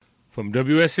From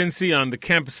WSNC on the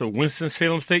campus of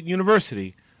Winston-Salem State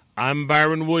University, I'm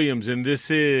Byron Williams, and this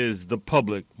is The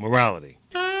Public Morality.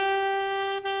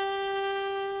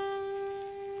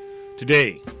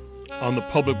 Today, on The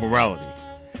Public Morality,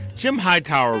 Jim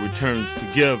Hightower returns to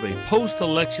give a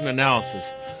post-election analysis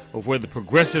of where the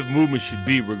progressive movement should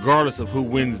be regardless of who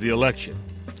wins the election.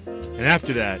 And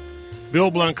after that, Bill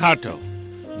Blancato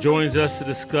joins us to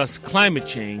discuss climate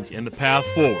change and the path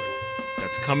forward.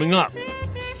 That's coming up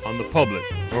on The Public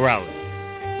Morality.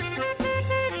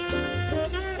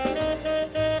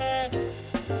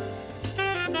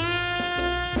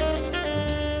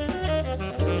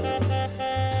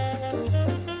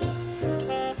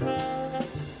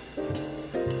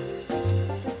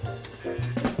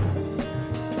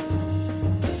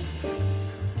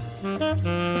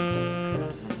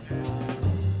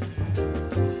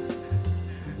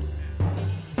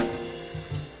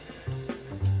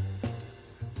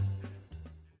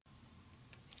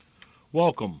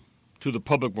 Welcome to The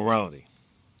Public Morality.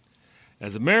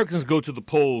 As Americans go to the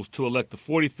polls to elect the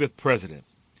 45th president,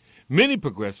 many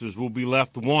progressives will be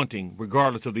left wanting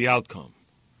regardless of the outcome.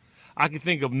 I can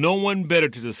think of no one better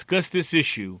to discuss this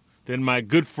issue than my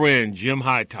good friend Jim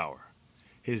Hightower.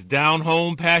 His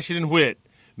down-home passion and wit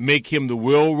make him the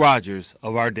Will Rogers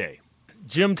of our day.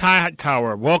 Jim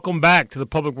Hightower, welcome back to The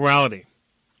Public Morality.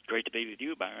 Great to be with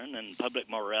you, Byron, and Public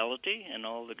Morality and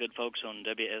all the good folks on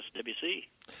WSWC.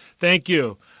 Thank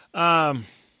you. I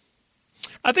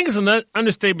think it's an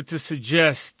understatement to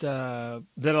suggest that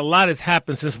a lot has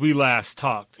happened since we last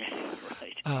talked.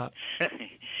 Right.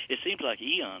 It seems like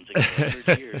eons ago,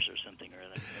 100 years or something or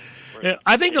other. Yeah,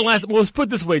 I think let's put it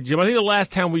this way, Jim. I think the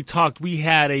last time we talked, we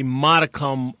had a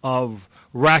modicum of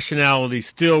rationality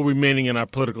still remaining in our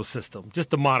political system,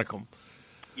 just a modicum.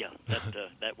 Yeah,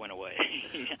 that went away.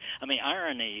 I mean,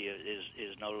 irony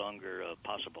is no longer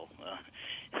possible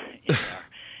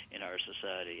in our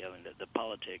society. I mean, the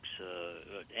politics,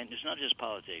 and it's not just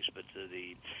politics, but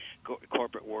the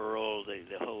corporate world,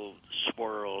 the whole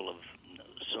swirl of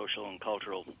social and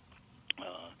cultural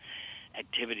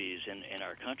activities in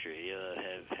our country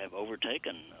have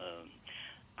overtaken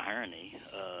irony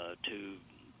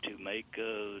to make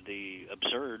the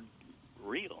absurd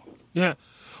real. Yeah.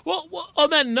 Well, on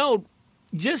that note,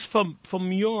 just from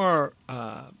your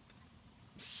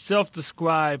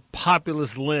self-described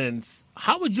populist lens,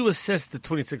 how would you assess the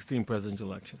 2016 presidential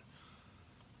election?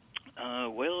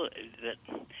 Well,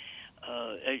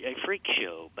 a freak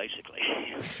show, basically.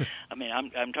 I mean,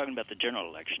 I'm talking about the general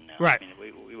election now. Right. I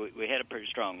mean, we had a pretty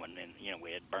strong one, and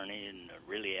we had Bernie and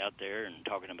really out there and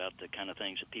talking about the kind of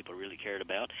things that people really cared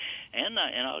about. And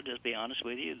I'll just be honest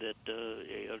with you that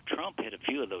Trump had a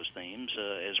few of those themes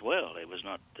as well. It was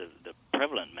not the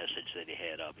prevalent message that he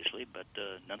had, obviously, but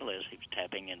nonetheless, he was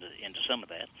tapping into some of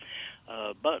that.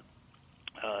 But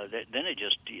then it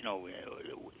just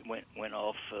went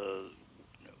off the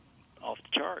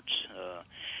charts,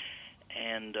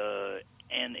 and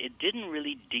it didn't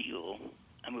really deal.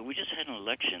 I mean, we just had an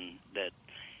election that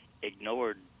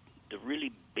ignored the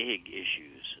really big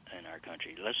issues in our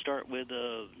country. Let's start with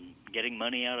getting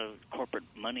corporate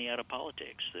money out of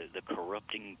politics, the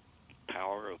corrupting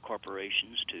power of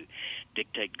corporations to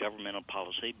dictate governmental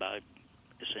policy by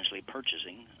essentially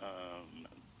purchasing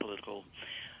political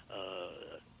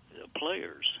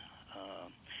players,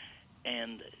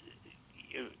 and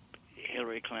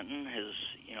Hillary Clinton has,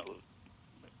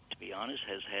 to be honest,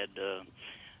 has had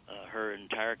her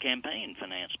entire campaign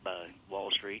financed by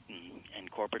Wall Street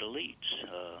and corporate elites.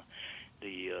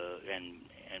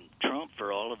 And Trump,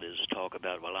 for all of his talk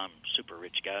about, well, I'm a super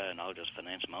rich guy and I'll just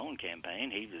finance my own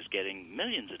campaign, he was getting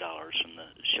millions of dollars from the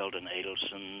Sheldon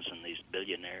Adelsons and these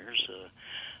billionaires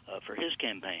for his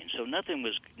campaign. So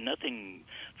nothing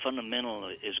fundamental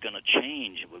is going to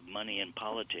change with money in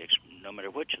politics, no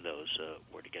matter which of those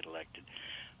were to get elected.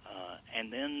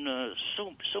 And then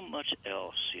so much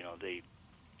else.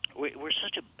 We're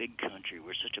such a big country.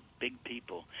 We're such a big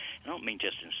people. I don't mean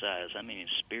just in size. I mean in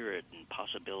spirit and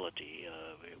possibility.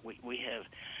 We have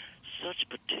such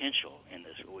potential in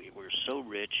this. We're so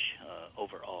rich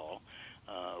overall.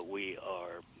 We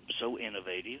are so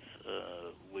innovative.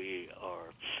 We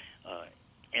are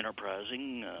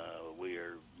enterprising. We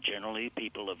are generally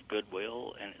people of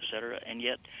goodwill, and et cetera. And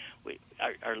yet,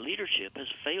 our leadership has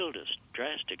failed us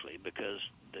drastically because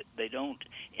they don't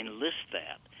enlist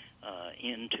that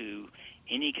into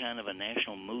any kind of a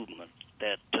national movement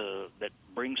that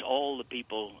brings all the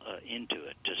people into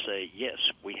it to say, yes,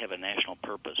 we have a national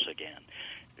purpose again.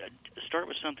 Start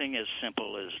with something as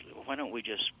simple as, why don't we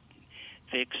just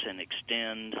fix and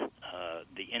extend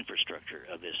the infrastructure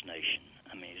of this nation?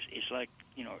 I mean, it's like,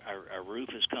 our roof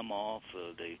has come off,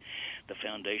 the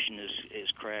foundation is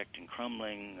cracked and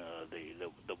crumbling,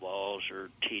 the walls are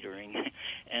teetering,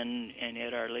 and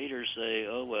yet our leaders say,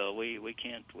 oh well, we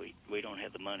can't, we don't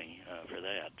have the money for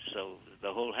that, so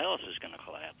the whole house is going to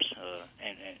collapse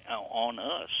and on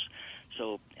us.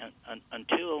 So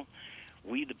until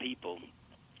we the people,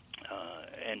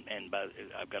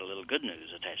 I've got a little good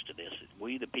news attached to this.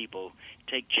 We the people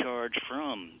take charge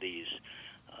from these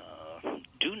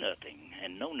do nothing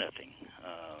and know nothing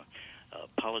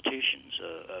politicians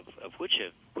of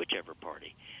whichever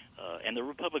party. And the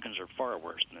Republicans are far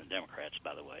worse than the Democrats,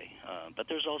 by the way. But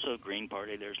there's also a Green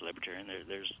Party, there's Libertarian,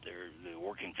 there's the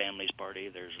Working Families Party.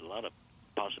 There's a lot of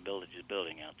possibilities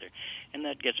building out there. And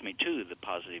that gets me to the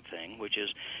positive thing, which is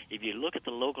if you look at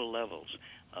the local levels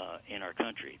in our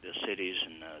country, the cities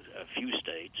and a few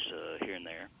states here and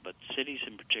there, but cities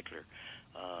in particular,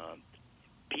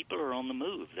 people are on the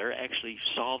move. They're actually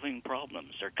solving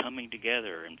problems. They're coming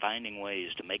together and finding ways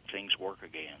to make things work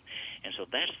again. And so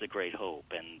that's the great hope,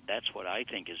 and that's what I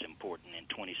think is important in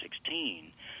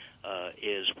 2016,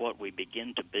 is what we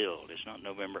begin to build. It's not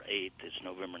November 8th, it's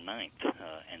November 9th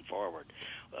and forward.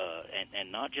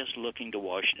 And not just looking to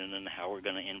Washington and how we're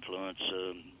going to influence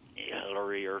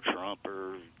Hillary or Trump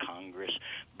or Congress,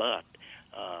 but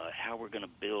how we're going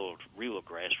to build real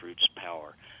grassroots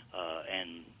power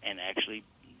and actually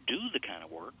do the kind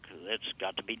of work that's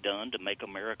got to be done to make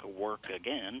America work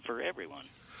again for everyone.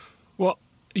 Well,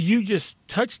 you just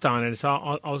touched on it,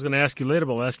 so I was going to ask you later,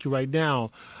 but I'll ask you right now.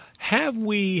 Have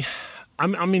we,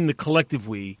 I mean the collective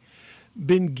we,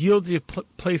 been guilty of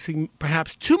placing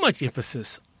perhaps too much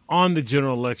emphasis on the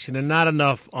general election and not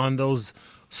enough on those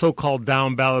so-called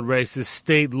down-ballot races,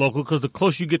 state, local, because the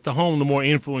closer you get to home, the more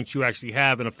influence you actually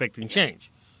have in affecting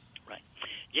change? Right.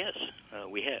 Yes,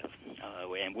 we have.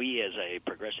 And we as a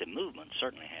progressive movement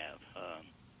certainly have.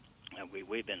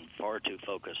 We've been far too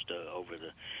focused over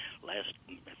the last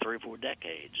 3 or 4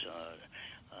 decades,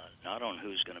 not on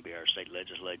who's going to be our state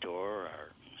legislator or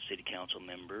our city council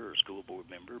member or school board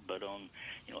member, but on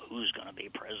who's going to be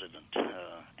president.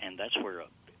 And that's where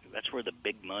the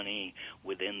big money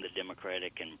within the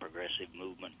Democratic and progressive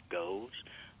movement goes.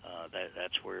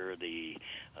 That's where the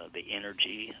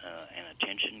energy and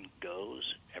attention goes.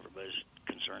 Everybody's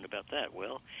concerned about that.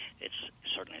 Well, it's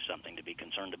certainly something to be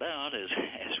concerned about, as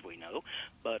we know,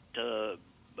 but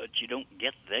you don't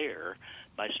get there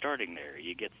by starting there.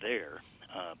 You get there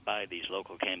by these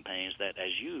local campaigns that,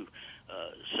 as you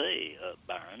say,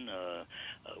 Byron,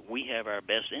 we have our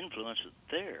best influence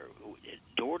there.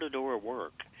 Door-to-door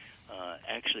work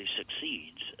actually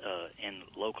succeeds in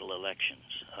local elections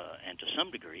and to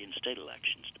some degree in state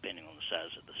elections, depending on the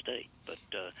size of the state. But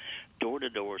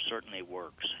door-to-door certainly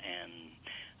works, and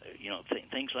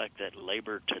things like that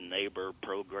labor-to-neighbor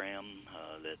program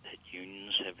that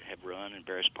unions have run in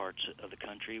various parts of the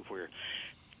country, where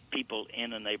people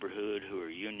in a neighborhood who are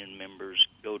union members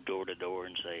go door-to-door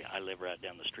and say, I live right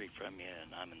down the street from you,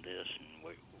 and I'm in this,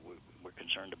 and we're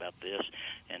concerned about this,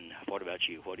 and what about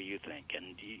you? What do you think?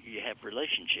 And you have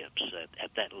relationships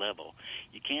at that level.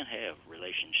 You can't have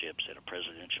relationships at a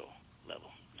presidential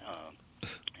level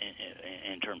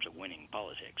in terms of winning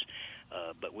politics.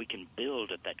 But we can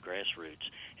build at that grassroots,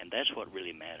 and that's what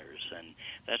really matters. And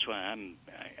that's why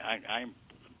I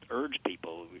urge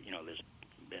people, there's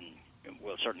been,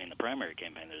 well, certainly in the primary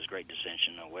campaign, there's great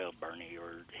dissension. Well, Bernie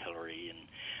or Hillary, and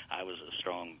I was a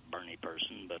strong Bernie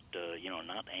person, but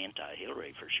not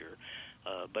anti-Hillary for sure.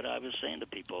 But I was saying to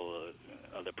people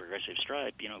of the progressive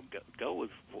stripe, go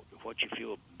with what you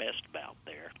feel best about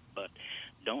there, but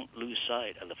don't lose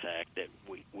sight of the fact that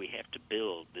we have to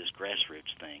build this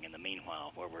grassroots thing. In the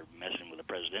meanwhile, where we're messing with the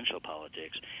presidential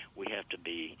politics, we have to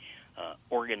be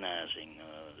organizing,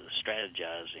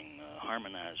 strategizing,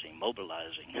 harmonizing,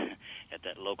 mobilizing at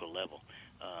that local level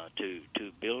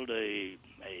to build a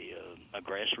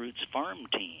grassroots farm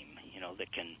team,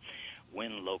 that can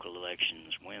win local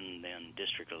elections, win then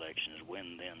district elections,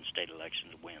 win then state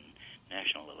elections, win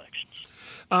national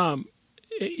elections.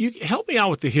 You help me out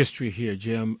with the history here,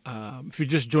 Jim. If you're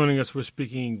just joining us, we're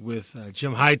speaking with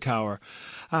Jim Hightower.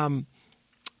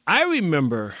 I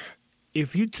remember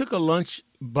if you took a lunch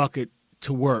bucket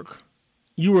to work,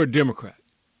 you were a Democrat.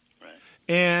 Right.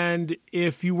 And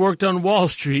if you worked on Wall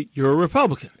Street, you're a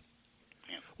Republican.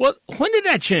 Yeah. Well, when did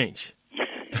that change?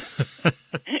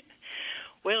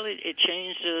 Well, it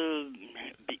changed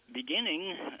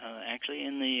beginning actually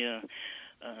in the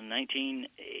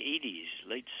 1980s,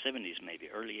 late 70s maybe,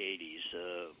 early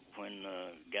 80s, when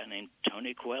a guy named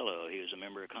Tony Coelho, he was a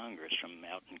member of Congress from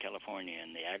out in California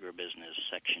in the agribusiness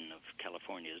section of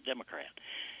California, as a Democrat.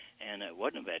 And it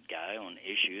wasn't a bad guy on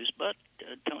issues, but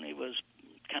Tony was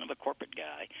kind of a corporate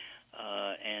guy,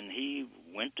 and he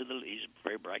went to he's a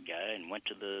very bright guy, and went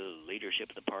to the leadership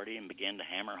of the party and began to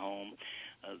hammer home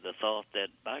the thought that,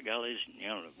 by golly,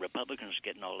 Republicans are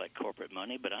getting all that corporate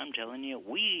money, but I'm telling you,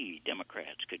 we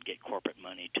Democrats could get corporate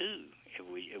money too if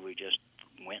we just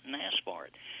went and asked for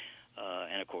it.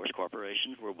 And of course,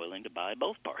 corporations were willing to buy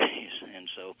both parties, and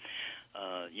so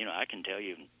I can tell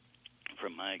you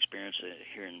from my experience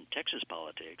here in Texas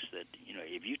politics that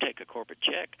if you take a corporate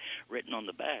check, written on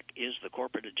the back is the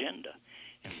corporate agenda.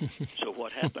 And so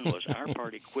what happened was our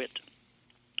party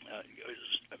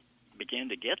began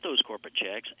to get those corporate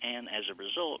checks, and as a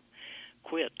result,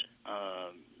 quit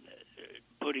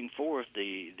putting forth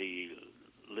the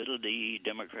little d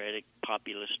democratic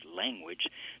populist language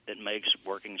that makes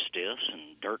working stiffs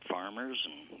and dirt farmers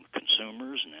and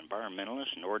consumers and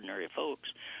environmentalists and ordinary folks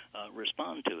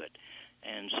respond to it.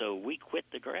 And so we quit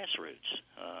the grassroots.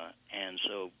 And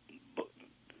so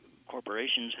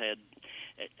corporations had,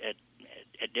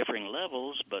 at differing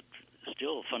levels, but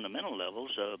still fundamental levels,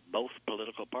 both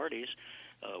political parties,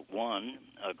 one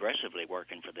aggressively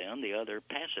working for them, the other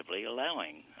passively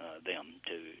allowing them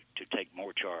to take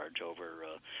more charge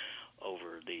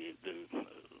over the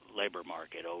labor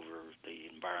market, over the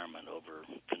environment, over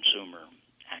consumer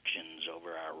actions,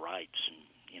 over our rights, and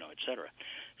et cetera.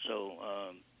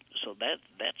 So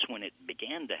that's when it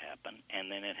began to happen,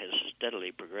 and then it has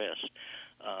steadily progressed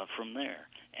from there,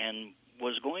 and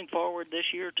was going forward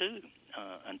this year too,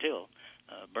 until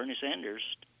Bernie Sanders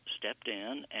stepped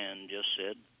in and just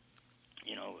said,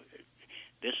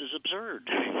 this is absurd.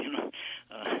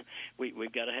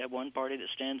 We've got to have one party that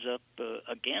stands up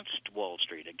against Wall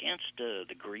Street, against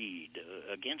the greed,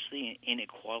 against the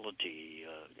inequality,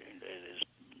 is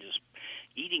just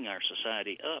eating our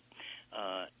society up.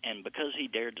 And because he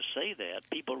dared to say that,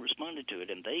 people responded to it,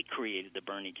 and they created the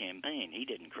Bernie campaign. He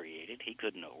didn't create it. He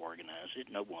couldn't organize it.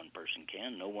 No one person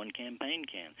can. No one campaign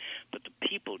can. But the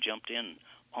people jumped in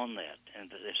on that,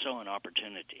 and they saw an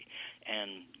opportunity.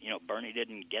 And Bernie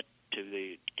didn't get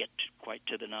quite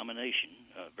to the nomination,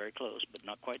 very close, but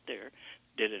not quite there.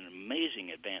 Did an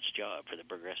amazing advanced job for the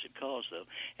progressive cause, though.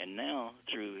 And now,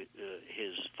 through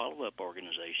his follow-up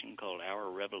organization called Our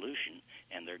Revolution,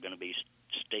 and there are going to be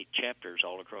state chapters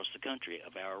all across the country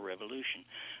of Our Revolution,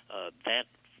 that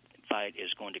fight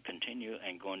is going to continue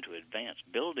and going to advance,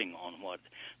 building on what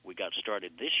we got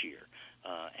started this year,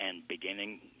 and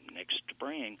beginning next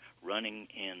spring, running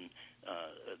in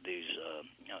these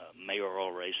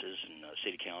mayoral races and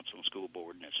city council and school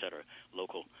board and et cetera,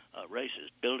 local races,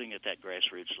 building at that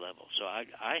grassroots level. So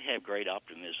I have great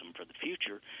optimism for the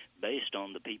future based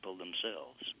on the people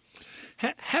themselves.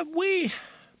 Have we...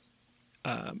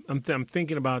 I'm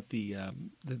thinking about the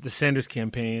Sanders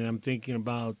campaign. I'm thinking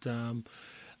about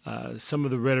some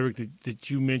of the rhetoric that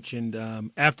you mentioned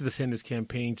after the Sanders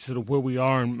campaign, sort of where we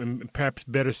are, and perhaps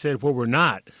better said, where we're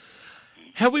not.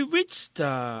 Have we reached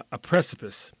a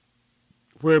precipice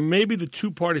where maybe the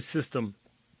two-party system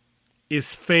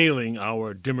is failing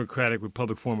our democratic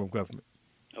republic form of government?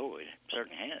 Oh, it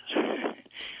certainly has.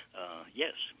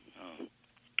 Yes,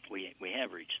 we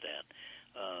have reached that.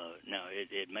 Now,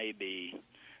 it may be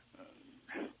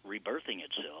rebirthing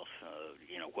itself.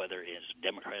 Whether it's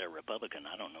Democrat or Republican,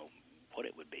 I don't know what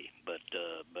it would be. But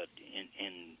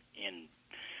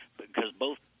because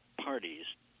both parties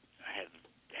have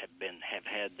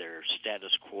had their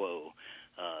status quo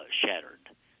shattered.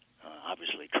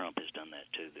 Obviously, Trump has done that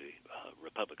to the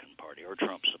Republican Party or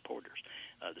Trump supporters.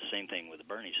 The same thing with the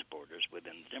Bernie supporters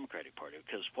within the Democratic Party,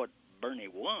 because what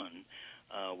Bernie won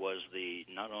was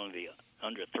not only the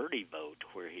under 30 vote,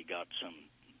 where he got some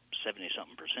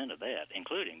 70-something% of that,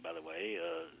 including, by the way,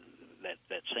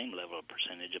 that same level of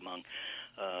percentage among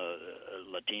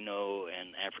Latino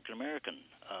and African American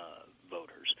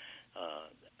voters,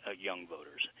 young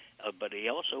voters. But he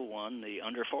also won the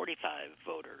under 45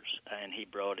 voters, and he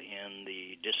brought in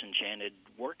the disenchanted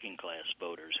working class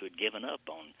voters who had given up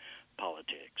on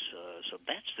politics. So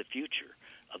that's the future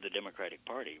of the Democratic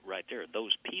Party right there,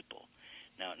 those people.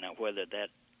 Now whether that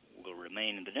will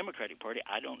remain in the Democratic Party,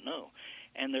 I don't know.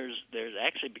 And there's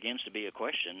actually begins to be a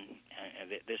question, and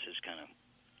this is kind of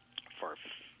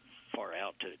far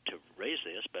out to raise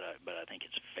this, but I think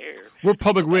it's fair. We're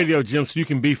public radio, Jim, so you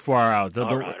can be far out.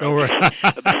 All right.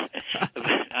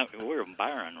 We're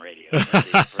Byron radio.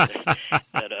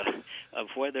 Of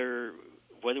whether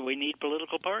we need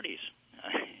political parties.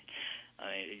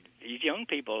 These young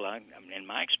people, in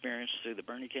my experience through the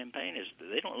Bernie campaign, is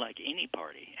they don't like any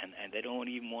party, and they don't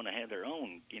even want to have their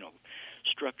own,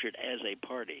 structured as a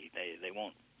party. They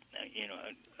want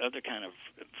other kind of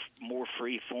more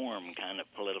free-form kind of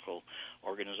political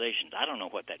organizations. I don't know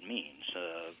what that means,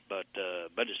 but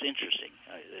it's interesting.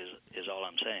 Is all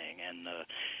I'm saying.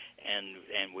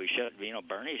 And we showed,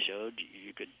 Bernie showed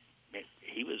you could.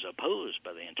 He was opposed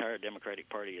by the entire Democratic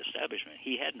Party establishment.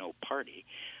 He had no party.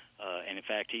 And in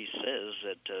fact, he says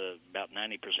that about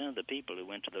 90% of the people who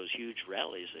went to those huge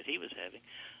rallies that he was having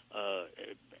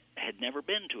had never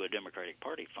been to a Democratic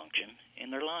Party function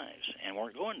in their lives and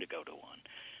weren't going to go to one.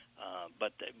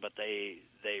 But they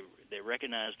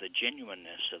recognized the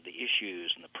genuineness of the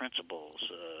issues and the principles,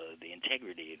 the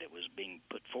integrity that was being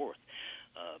put forth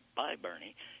by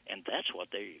Bernie, and that's what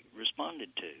they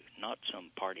responded to, not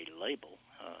some party label.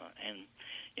 And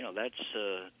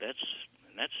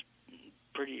that's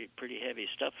pretty heavy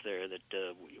stuff there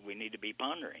that we need to be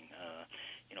pondering.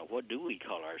 What do we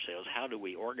call ourselves? How do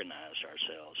we organize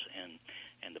ourselves?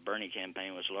 And the Bernie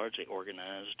campaign was largely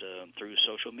organized through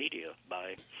social media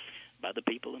by the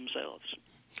people themselves.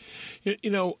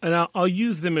 And I'll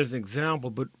use them as an example,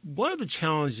 but one of the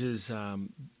challenges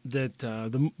that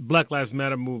the Black Lives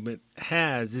Matter movement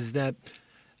has is that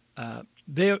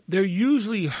they're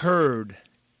usually heard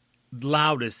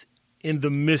loudest in the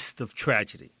midst of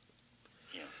tragedy.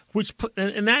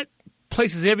 And that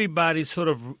places everybody sort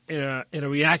of in a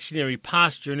reactionary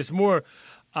posture, and it's more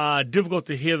difficult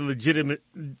to hear the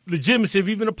legitimacy of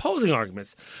even opposing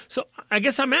arguments. So I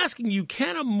guess I'm asking you,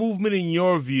 can a movement, in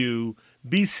your view,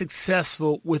 be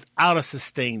successful without a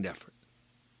sustained effort?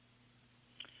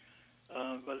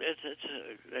 Well,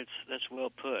 that's well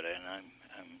put, and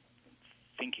I'm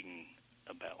thinking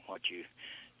about what you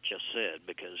just said,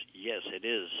 because yes, it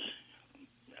is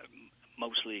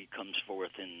mostly comes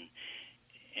forth in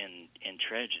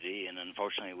tragedy, and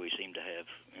unfortunately, we seem to have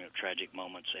tragic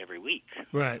moments every week.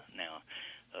 Right now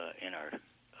in our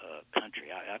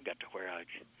country. I've got to where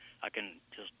I can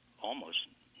just almost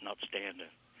not stand to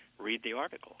read the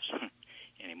articles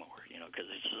anymore, because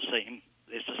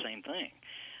it's the same thing.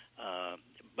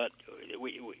 But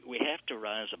we have to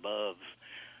rise above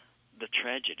the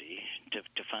tragedy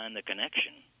to find the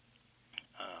connection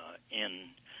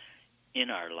in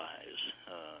our lives,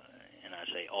 and I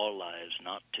say all lives,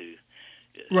 not to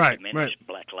diminish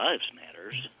Black Lives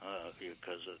Matters,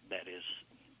 because that is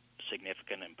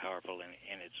significant and powerful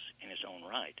in its own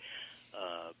right.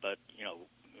 But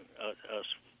us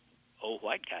old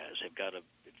white guys have got to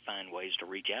find ways to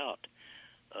reach out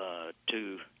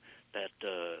to that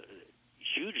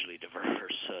hugely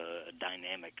diverse,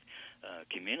 dynamic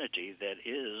community that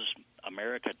is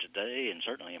America today and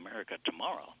certainly America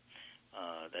tomorrow.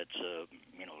 That's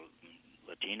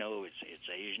Latino, it's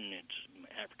Asian, it's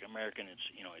African American,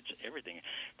 it's everything.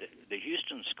 The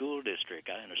Houston School District,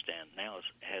 I understand now,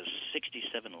 has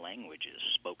 67 languages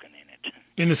spoken in it.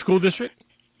 In the school district?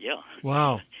 Yeah.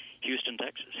 Wow. Houston,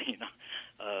 Texas.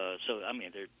 So I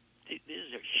mean,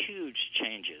 these are huge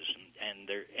changes,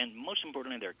 and most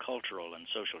importantly, they're cultural and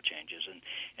social changes,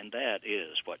 and that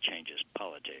is what changes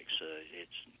politics.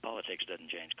 Politics doesn't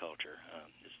change culture.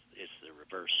 It's the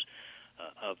reverse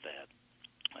of that.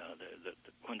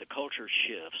 When the culture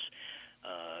shifts,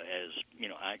 as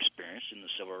I experienced in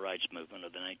the civil rights movement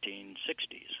of the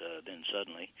 1960s, then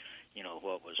suddenly,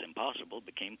 what was impossible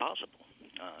became possible,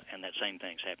 and that same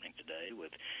thing's happening today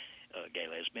with gay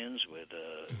lesbians, with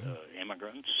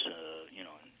immigrants,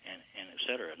 and et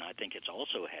cetera. And I think it's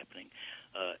also happening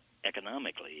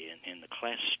economically in the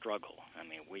class struggle. I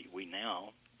mean, we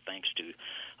now, thanks to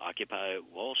Occupy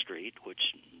Wall Street, which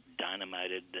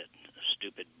dynamited that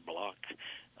stupid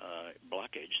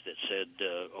blockage that said,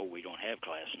 we don't have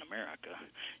class in America,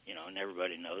 and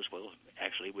everybody knows, well,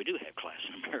 actually we do have class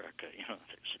in America.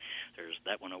 There's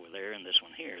that one over there and this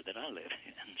one here that I live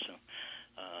in.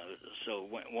 So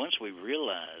once we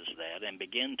realize that and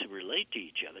begin to relate to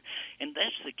each other, and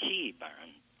that's the key,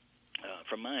 Byron,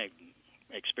 from my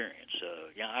experience.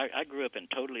 I grew up in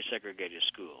totally segregated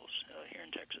schools here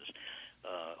in Texas,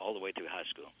 all the way through high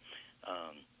school,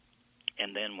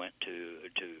 and then went to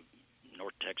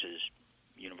North Texas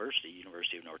University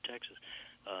of North Texas,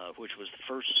 which was the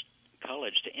first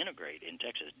college to integrate in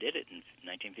Texas. Did it in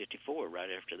 1954, right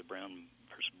after the Brown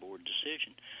versus Board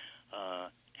decision,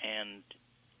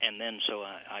 and then so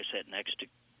I sat next to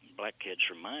black kids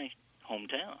from my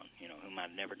hometown, whom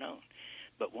I'd never known.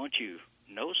 But once you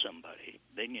know somebody,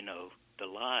 then you know the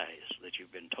lies that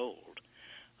you've been told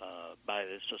by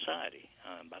the society,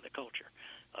 by the culture,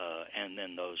 and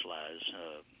then those lies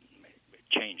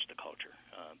change the culture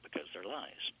because they're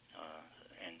lies,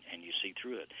 and you see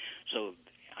through it. So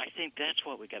I think that's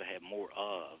what we got to have more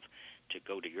of. To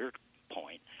go to your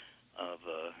point of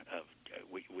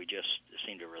we just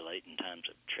seem to relate in times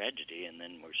of tragedy, and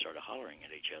then we're started hollering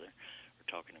at each other or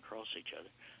talking across each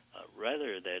other,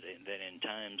 rather that in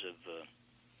times of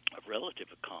relative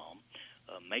calm,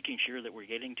 making sure that we're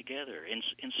getting together in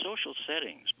social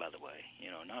settings. By the way,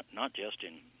 not just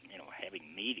in having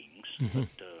meetings, but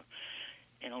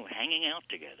hanging out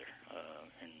together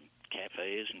in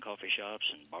cafes and coffee shops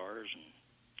and bars and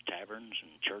taverns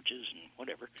and churches and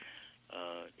whatever,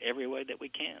 every way that we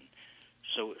can.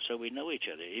 So we know each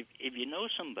other. If you know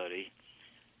somebody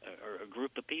or a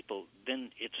group of people,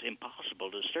 then it's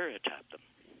impossible to stereotype them.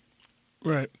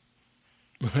 Right.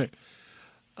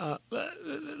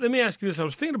 Let me ask you this. I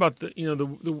was thinking about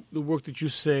the work that you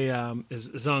say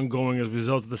is ongoing as a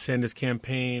result of the Sanders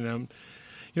campaign.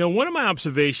 One of my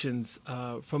observations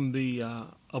from the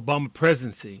Obama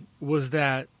presidency was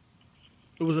that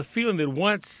it was a feeling that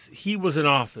once he was in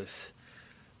office,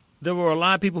 there were a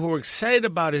lot of people who were excited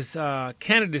about his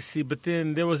candidacy, but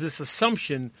then there was this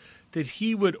assumption that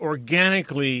he would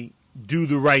organically do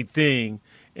the right thing.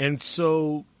 And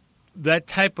so that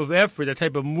type of effort, that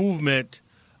type of movement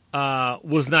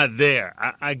was not there.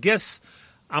 I guess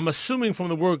I'm assuming from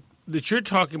the work that you're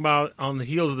talking about on the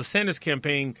heels of the Sanders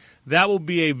campaign, that will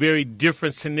be a very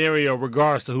different scenario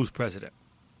regardless of who's president.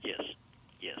 Yes,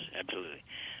 absolutely.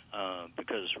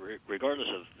 Because regardless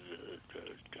of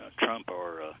Trump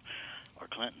or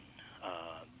Clinton,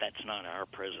 that's not our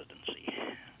presidency.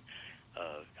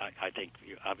 I think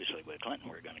obviously with Clinton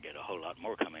we're going to get a whole lot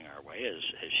more coming our way as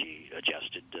she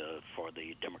adjusted for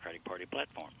the Democratic Party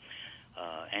platform.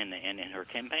 And in her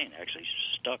campaign, actually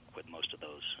stuck with most of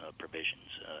those provisions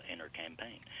in her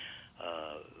campaign.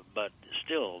 But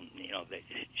still,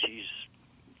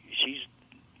 she's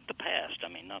the past. I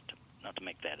mean, not to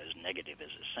make that as negative as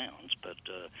it sounds, but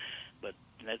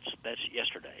that's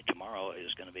yesterday. Tomorrow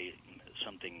is going to be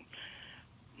something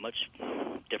much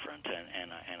different,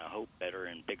 and I hope better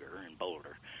and bigger and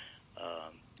bolder.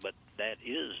 But that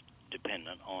is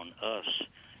dependent on us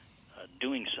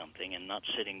doing something and not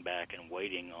sitting back and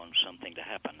waiting on something to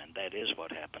happen. And that is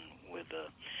what happened with,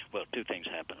 two things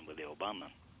happened with the Obama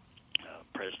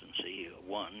presidency.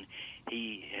 One,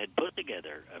 he had put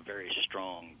together a very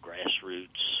strong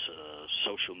grassroots,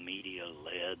 social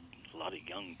media-led, a lot of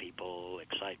young people,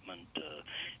 excitement,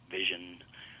 vision,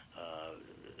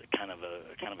 kind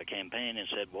of a campaign, and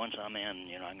said, once I'm in,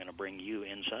 I'm going to bring you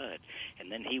inside.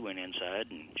 And then he went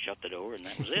inside and shut the door, and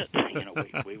that was it.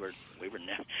 We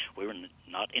were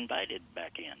not invited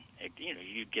back in.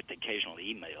 You get the occasional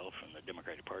email from the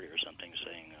Democratic Party or something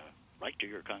saying, write to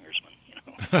your congressman,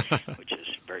 which is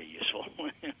very useful.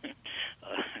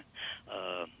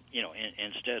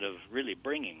 Instead of really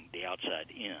bringing the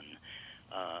outside in.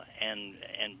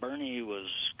 And Bernie was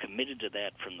committed to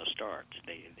that from the start,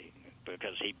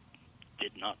 because he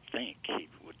did not think he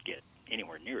would get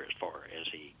anywhere near as far as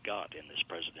he got in this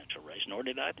presidential race, nor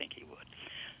did I think he would.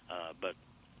 But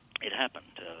it happened.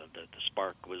 The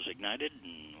spark was ignited,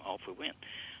 and off we went.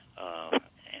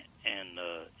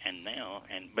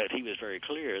 But he was very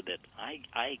clear that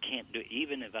I can't do,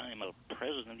 even if I am a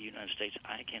president of the United States,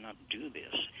 I cannot do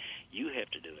this. You have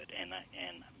to do it,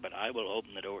 but I will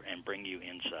open the door and bring you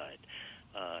inside.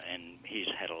 And he's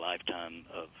had a lifetime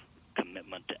of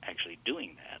commitment to actually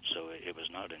doing that, so it was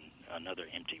not another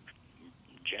empty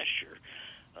gesture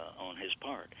on his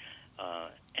part.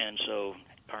 And so,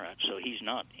 all right, so he's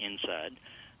not inside.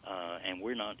 And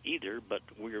we're not either, but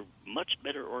we're much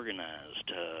better organized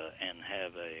and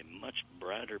have a much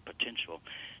brighter potential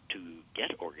to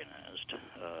get organized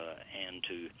and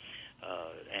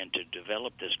to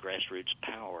develop this grassroots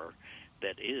power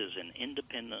that is an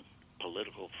independent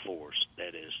political force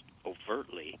that is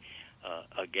overtly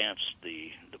against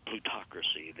the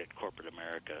plutocracy that corporate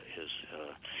America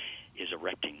is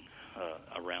erecting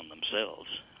around themselves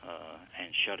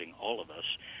and shutting all of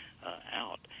us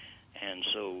out. And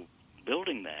so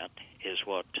building that is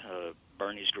what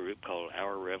Bernie's group called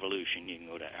Our Revolution. You can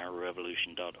go to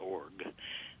ourrevolution.org,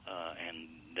 and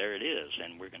there it is.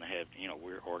 And we're going to have,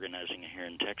 we're organizing here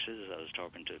in Texas. I was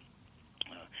talking to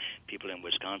people in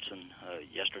Wisconsin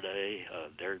yesterday.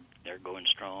 They're going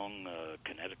strong.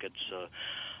 Connecticut's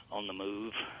on the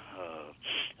move.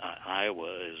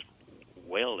 Iowa is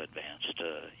well advanced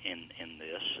in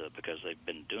this because they've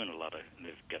been doing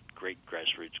they've got great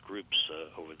grassroots groups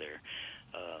over there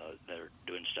that are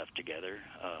doing stuff together.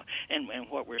 And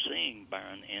what we're seeing,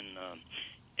 Byron,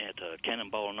 at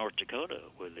Cannonball, North Dakota,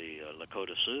 with the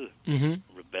Lakota Sioux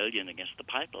rebellion against the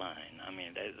pipeline. I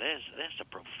mean, that's a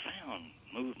profound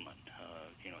movement,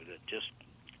 that just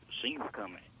seemed to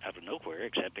come out of nowhere,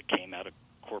 except it came out of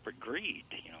corporate greed.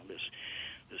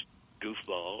 This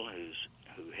goofball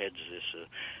who heads this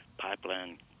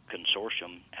pipeline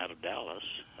consortium out of Dallas.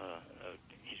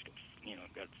 He's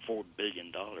got $4 billion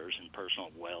in personal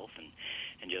wealth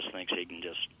and just thinks he can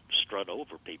just strut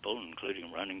over people,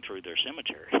 including running through their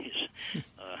cemeteries.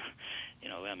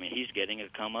 He's getting a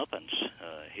comeuppance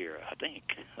here, I think.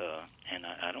 And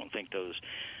I don't think those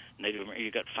Native American,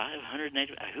 you got 500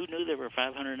 Native, who knew there were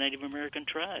 500 Native American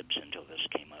tribes until this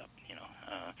came up,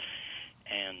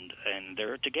 and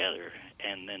they're together,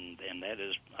 and that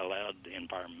has allowed the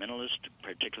environmentalists,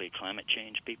 particularly climate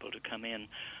change people, to come in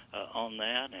on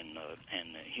that, and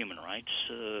human rights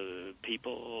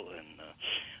people, and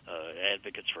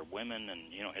advocates for women, and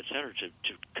et cetera,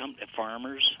 to come,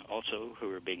 farmers also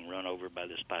who are being run over by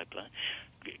this pipeline,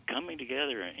 coming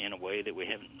together in a way that we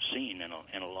haven't seen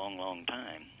in a long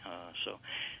time.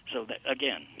 So that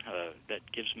again, that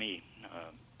gives me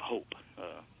hope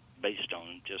based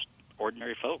on just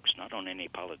ordinary folks, not on any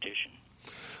politician.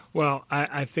 Well,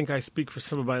 I think I speak for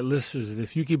some of my listeners.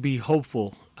 If you could be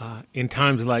hopeful in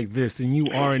times like this, then you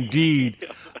are indeed,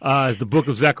 as the book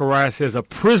of Zechariah says, a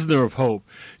prisoner of hope.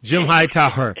 Jim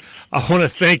Hightower, I want to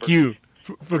thank you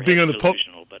for being on the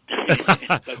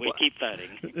but we keep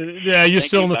fighting. Yeah, you're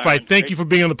still in the fight. Thank you for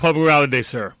being on the Public Morality Day,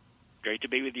 sir. Great to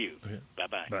be with you. Okay.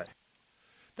 Bye-bye. Bye.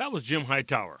 That was Jim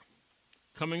Hightower.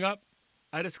 Coming up,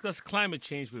 I discuss climate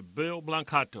change with Bill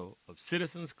Blancato of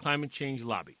Citizens Climate Change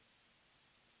Lobby.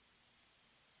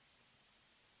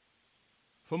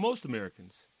 For most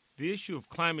Americans, the issue of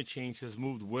climate change has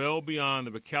moved well beyond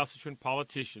the recalcitrant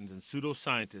politicians and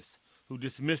pseudoscientists who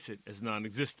dismiss it as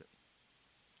non-existent.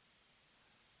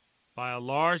 By a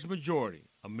large majority,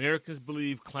 Americans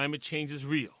believe climate change is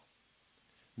real.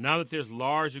 Now that there's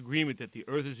large agreement that the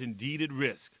Earth is indeed at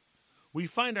risk, we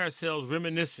find ourselves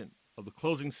reminiscent of the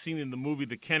closing scene in the movie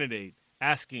The Candidate,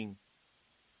 asking,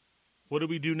 what do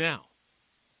we do now?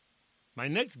 My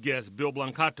next guest, Bill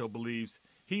Blancato, believes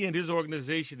he and his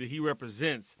organization that he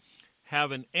represents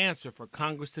have an answer for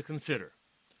Congress to consider.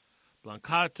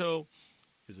 Blancato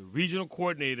is a regional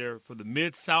coordinator for the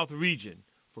Mid-South region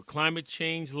for Climate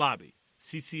Change Lobby.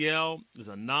 CCL is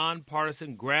a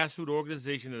nonpartisan grassroots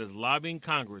organization that is lobbying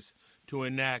Congress to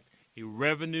enact a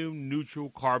revenue-neutral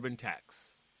carbon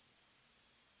tax.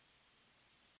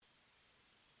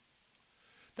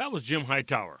 That was Jim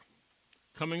Hightower.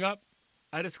 Coming up,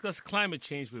 I discuss climate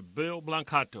change with Bill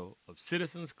Blancato of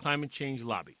Citizens Climate Change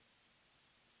Lobby.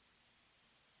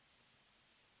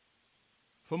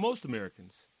 For most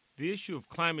Americans, the issue of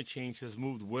climate change has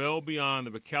moved well beyond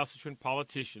the recalcitrant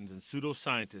politicians and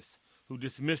pseudoscientists who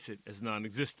dismiss it as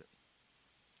non-existent.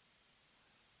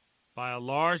 By a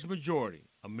large majority,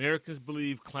 Americans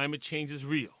believe climate change is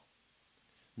real.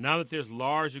 Now that there's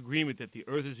large agreement that the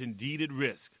Earth is indeed at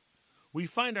risk, we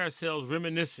find ourselves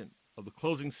reminiscent of the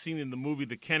closing scene in the movie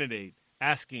The Candidate,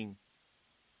 asking,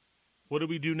 what do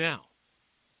we do now?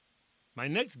 My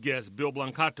next guest, Bill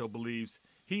Blancato, believes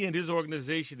he and his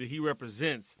organization that he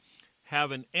represents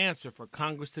have an answer for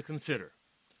Congress to consider.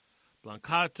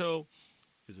 Blancato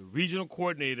is a regional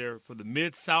coordinator for the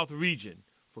Mid-South region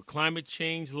for Climate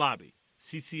Change Lobby.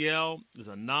 CCL is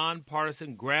a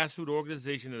nonpartisan grassroots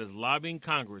organization that is lobbying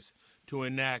Congress to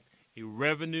enact a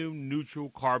revenue-neutral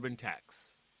carbon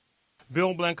tax.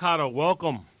 Bill Blancato,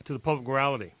 welcome to the Public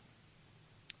Morality.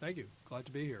 Thank you. Glad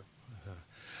to be here.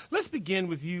 Let's begin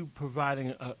with you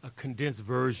providing a condensed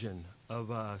version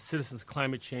of Citizens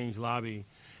Climate Change Lobby.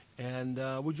 And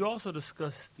would you also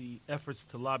discuss the efforts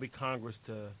to lobby Congress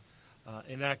to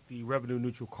enact the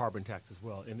revenue-neutral carbon tax as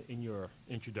well in your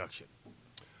introduction?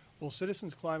 Well,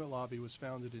 Citizens Climate Lobby was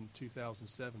founded in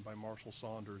 2007 by Marshall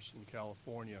Saunders in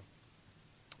California.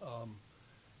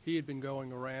 He had been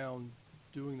going around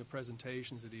doing the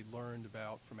presentations that he'd learned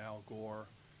about from Al Gore,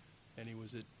 and he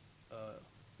was at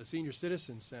the Senior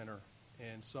Citizen Center,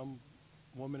 and some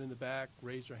woman in the back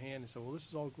raised her hand and said, well, this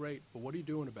is all great, but what are you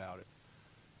doing about it?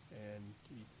 And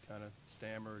he kind of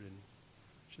stammered, and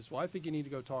she says, well, I think you need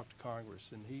to go talk to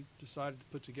Congress. And he decided to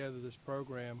put together this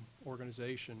program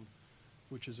organization,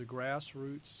 which is a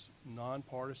grassroots,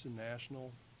 nonpartisan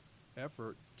national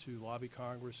effort to lobby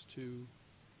Congress to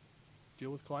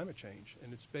deal with climate change.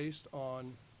 And it's based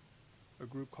on a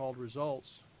group called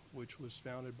Results, which was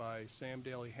founded by Sam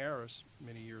Daly Harris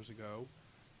many years ago,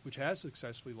 which has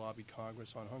successfully lobbied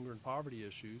Congress on hunger and poverty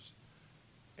issues.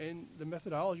 And the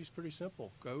methodology is pretty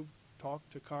simple. Go talk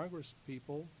to Congress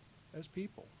people as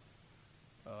people.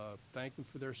 Thank them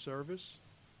for their service,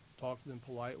 talk to them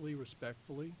politely,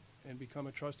 respectfully, and become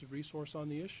a trusted resource on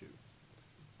the issue.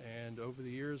 And over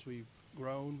the years, we've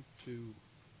grown to,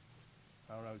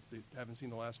 I don't know, haven't seen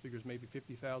the last figures, maybe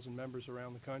 50,000 members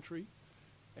around the country,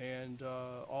 and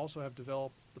also have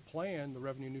developed the plan, the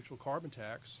revenue-neutral carbon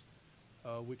tax,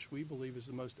 which we believe is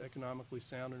the most economically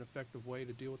sound and effective way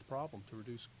to deal with the problem to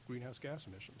reduce greenhouse gas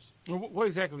emissions. What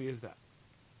exactly is that?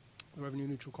 The revenue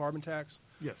neutral carbon tax?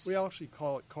 Yes. We actually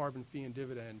call it carbon fee and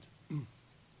dividend.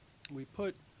 We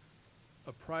put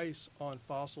a price on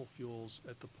fossil fuels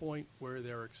at the point where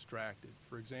they're extracted.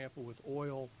 For example, with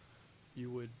oil, you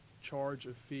would charge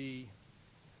a fee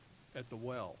at the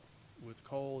well, with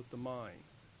coal at the mine,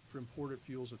 for imported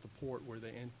fuels at the port where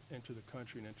they enter the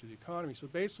country and enter the economy. So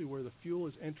basically where the fuel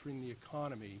is entering the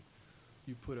economy,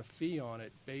 you put a fee on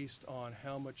it based on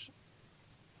how much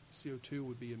CO2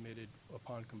 would be emitted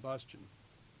upon combustion.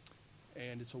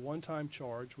 And it's a one-time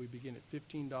charge. We begin at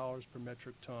 $15 per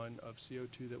metric ton of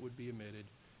CO2 that would be emitted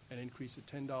and increase at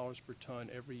 $10 per ton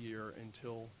every year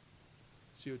until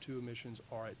CO2 emissions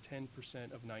are at 10%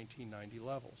 of 1990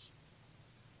 levels.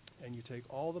 And you take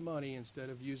all the money, instead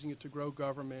of using it to grow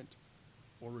government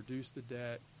or reduce the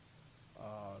debt,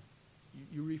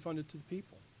 you refund it to the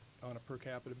people on a per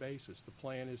capita basis. The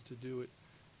plan is to do it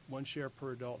 1 share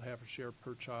per adult, half a share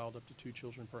per child, up to 2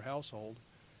 children per household.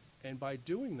 And by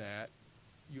doing that,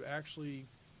 you actually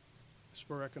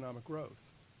spur economic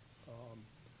growth.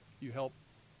 You help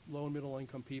low and middle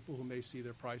income people who may see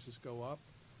their prices go up,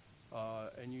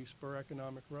 and you spur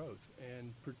economic growth.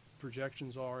 And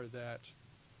projections are that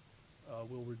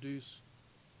we'll reduce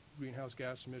greenhouse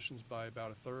gas emissions by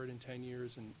about a third in 10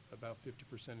 years and about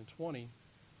 50% in 20,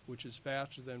 which is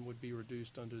faster than would be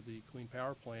reduced under the Clean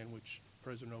Power Plan, which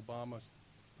President Obama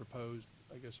proposed,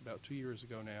 I guess, about 2 years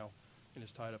ago now, and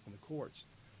is tied up in the courts.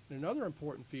 And another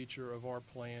important feature of our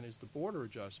plan is the border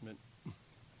adjustment.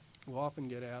 We'll often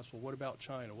get asked, well, what about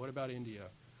China? What about India?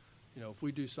 You know, if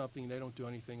we do something and they don't do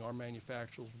anything, our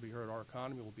manufacturers will be hurt, our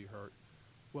economy will be hurt.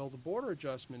 Well, the border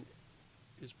adjustment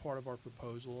is part of our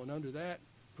proposal, and under that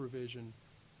provision,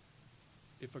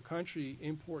 if a country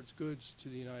imports goods to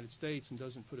the United States and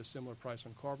doesn't put a similar price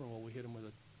on carbon, well, we hit them with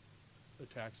a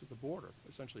tax at the border,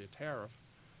 essentially a tariff.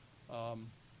 And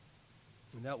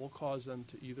that will cause them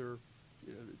to either,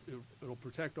 it'll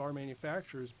protect our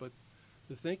manufacturers, but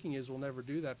the thinking is we'll never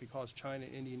do that because China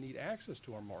and India need access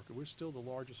to our market. We're still the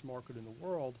largest market in the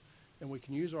world, and we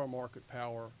can use our market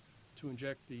power to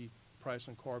inject the price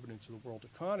on carbon into the world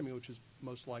economy, which is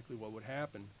most likely what would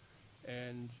happen.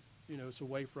 And, it's a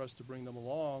way for us to bring them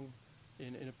along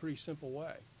in a pretty simple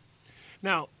way.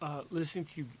 Now, listening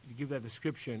to you give that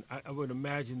description, I would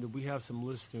imagine that we have some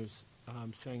listeners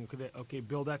saying, okay,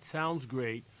 Bill, that sounds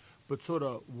great, but sort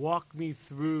of walk me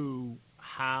through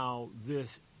how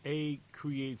this,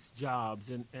 creates jobs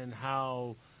and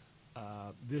how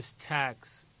this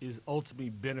tax is ultimately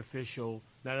beneficial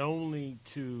not only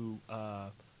to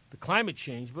the climate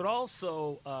change, but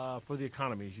also for the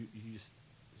economy. You just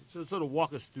sort of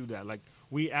walk us through that. Like,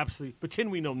 we absolutely pretend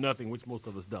we know nothing, which most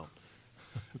of us don't.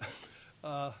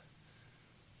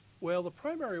 Well, the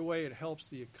primary way it helps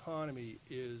the economy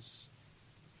is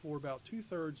for about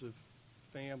 2/3 of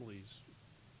families,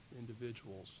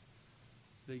 individuals,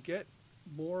 they get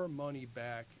more money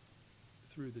back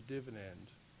through the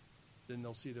dividend than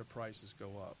they'll see their prices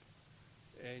go up.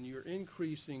 And you're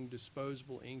increasing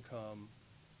disposable income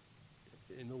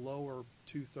in the lower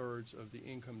 2/3 of the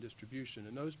income distribution,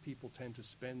 and those people tend to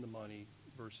spend the money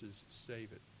versus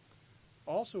save it.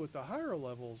 Also, at the higher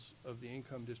levels of the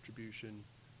income distribution,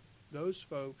 those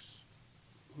folks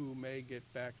who may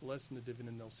get back less than the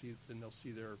dividend they'll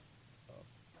see their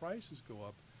prices go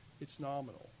up, it's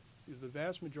nominal. The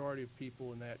vast majority of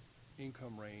people in that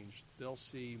income range, they'll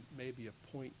see maybe a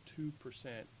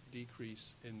 0.2%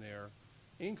 decrease in their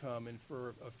income, and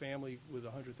for a family with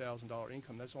a $100,000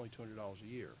 income, that's only $200 a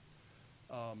year.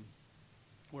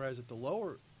 Whereas at the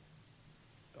lower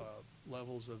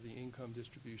levels of the income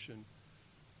distribution,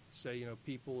 say,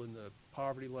 people in the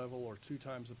poverty level or 2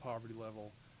 times the poverty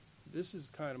level, this is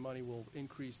kind of money will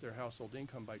increase their household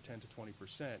income by 10 to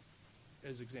 20%.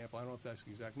 As example, I don't know if that's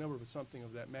the exact number, but something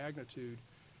of that magnitude,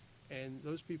 and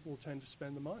those people will tend to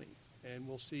spend the money. And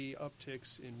we'll see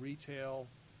upticks in retail,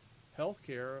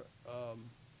 healthcare,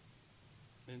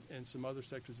 and some other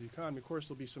sectors of the economy. Of course,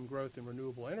 there'll be some growth in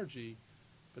renewable energy,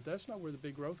 but that's not where the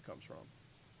big growth comes from.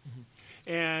 Mm-hmm.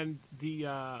 And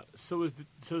does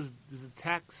the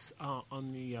tax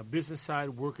on the business side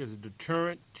work as a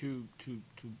deterrent to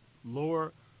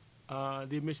lower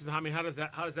the emissions? I mean, how does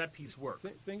that piece work?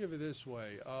 Think of it this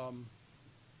way: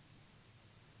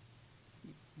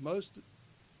 most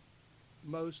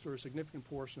or a significant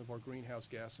portion of our greenhouse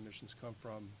gas emissions come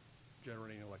from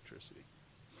generating electricity.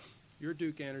 You're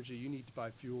Duke Energy, you need to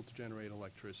buy fuel to generate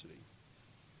electricity.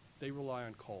 They rely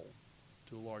on coal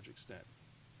to a large extent.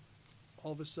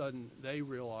 All of a sudden, they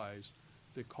realize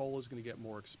that coal is going to get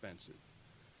more expensive.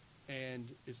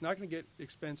 And it's not going to get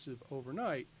expensive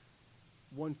overnight.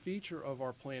 One feature of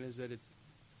our plan is that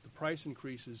the price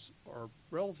increases are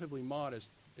relatively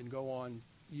modest and go on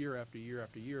year after year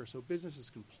after year, so businesses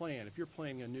can plan. If you're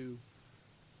planning a new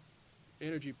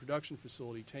energy production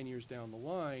facility 10 years down the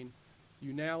line,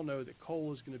 you now know that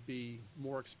coal is going to be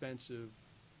more expensive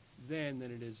then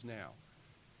than it is now.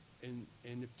 And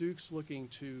if Duke's looking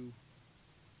to...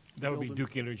 That would be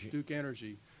Duke Energy. Duke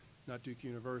Energy, not Duke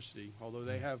University, although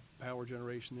they have power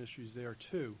generation issues there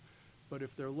too. But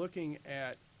if they're looking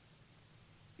at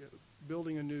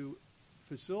building a new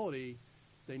facility,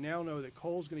 they now know that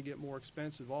coal is going to get more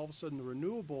expensive. All of a sudden, the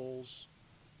renewables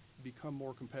become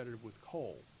more competitive with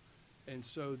coal. And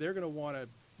so they're going to want to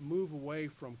move away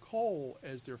from coal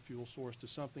as their fuel source to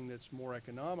something that's more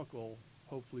economical,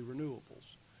 hopefully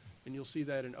renewables. And you'll see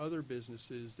that in other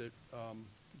businesses that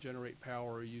generate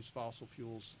power or use fossil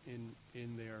fuels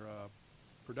in their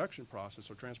production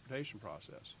process or transportation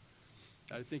process.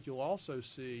 I think you'll also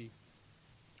see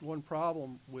one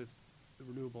problem with the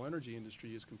renewable energy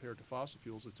industry as compared to fossil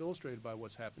fuels. It's illustrated by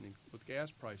what's happening with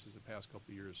gas prices the past couple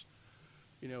of years.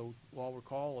 You know, I'll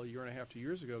recall a year and a half, 2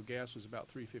 years ago, gas was about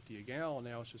 $3.50 a gallon.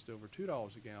 Now it's just over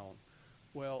 $2 a gallon.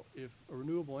 Well, if a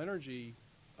renewable energy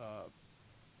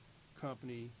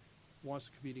company wants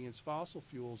to compete against fossil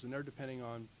fuels and they're depending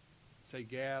on, say,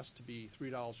 gas to be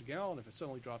 $3 a gallon, if it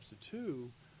suddenly drops to $2,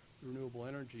 the renewable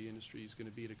energy industry is going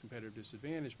to be at a competitive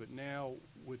disadvantage. But now,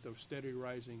 with a steady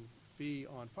rising fee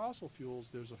on fossil fuels,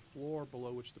 there's a floor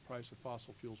below which the price of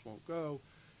fossil fuels won't go,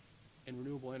 and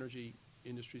renewable energy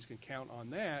industries can count on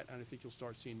that, and I think you'll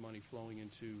start seeing money flowing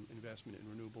into investment in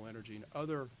renewable energy and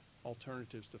other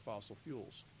alternatives to fossil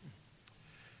fuels.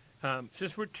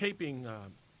 Since we're taping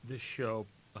this show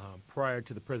prior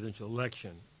to the presidential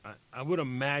election, I would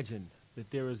imagine that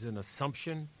there is an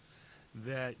assumption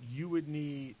that you would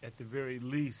need, at the very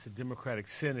least, a Democratic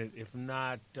Senate, if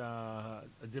not a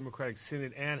Democratic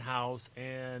Senate and House,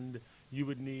 and you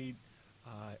would need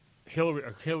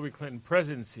Hillary Clinton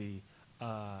presidency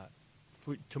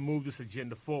to move this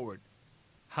agenda forward.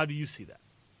 How do you see that?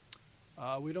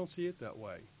 We don't see it that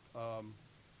way.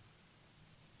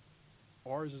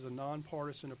 Ours is a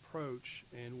nonpartisan approach,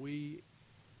 and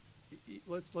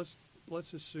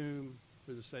let's assume,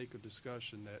 for the sake of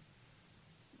discussion, that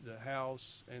the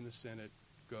House and the Senate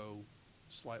go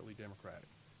slightly Democratic.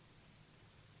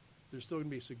 There's still going to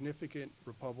be significant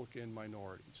Republican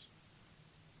minorities.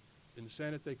 In the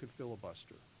Senate, they could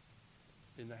filibuster.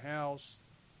 In the House,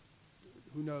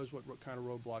 who knows what kind of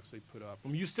roadblocks they put up.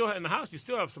 You still in the House, you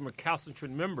still have some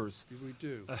recalcitrant members. We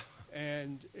do.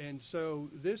 And so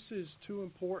this is too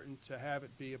important to have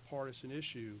it be a partisan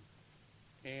issue.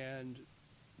 And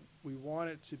we want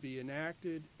it to be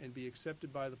enacted and be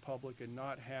accepted by the public and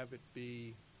not have it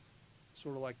be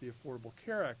sort of like the Affordable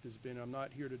Care Act has been. I'm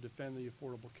not here to defend the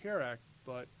Affordable Care Act,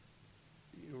 but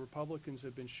Republicans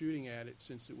have been shooting at it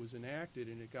since it was enacted,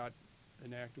 and it got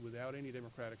enacted without any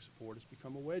Democratic support. It's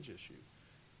become a wedge issue.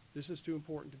 This is too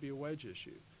important to be a wedge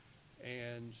issue.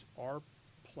 And our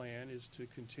plan is to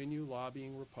continue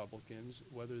lobbying Republicans,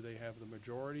 whether they have the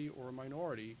majority or a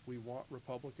minority. We want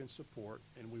Republican support,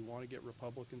 and we want to get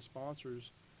Republican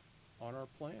sponsors on our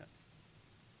plan.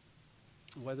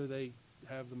 Whether they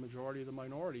have the majority or the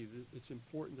minority, it's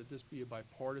important that this be a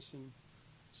bipartisan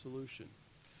solution.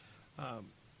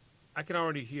 I can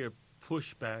already hear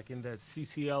pushback in that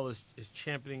CCL is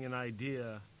championing an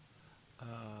idea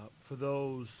for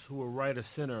those who are right of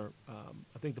center.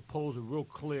 I think the polls are real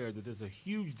clear that there's a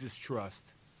huge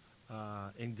distrust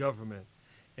in government.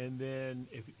 And then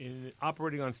in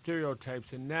operating on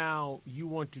stereotypes, and now you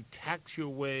want to tax your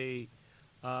way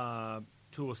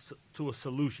to a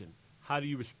solution. How do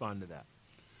you respond to that?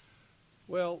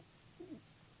 Well,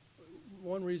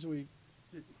 one reason we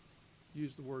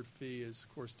use the word fee is,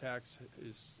 of course, taxes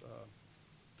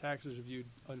are viewed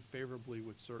unfavorably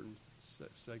with certain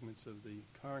segments of the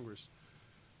Congress.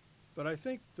 But I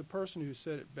think the person who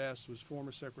said it best was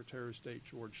former Secretary of State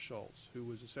George Shultz, who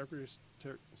was a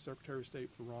Secretary of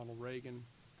State for Ronald Reagan,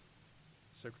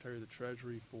 Secretary of the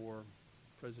Treasury for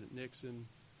President Nixon,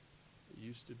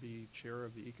 used to be chair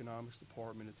of the economics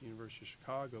department at the University of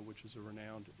Chicago, which is a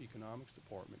renowned economics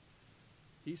department.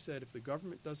 He said, if the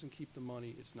government doesn't keep the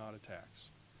money, it's not a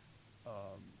tax.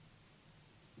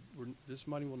 This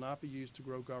money will not be used to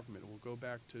grow government. It will go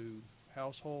back to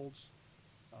households.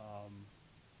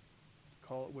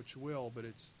 Call it what you will, but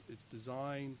it's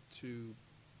designed to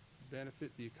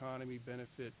benefit the economy,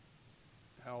 benefit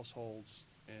households,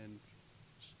 and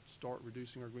start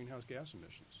reducing our greenhouse gas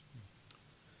emissions.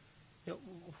 You know,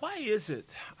 why is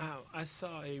it? I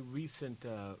saw a recent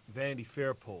Vanity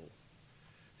Fair poll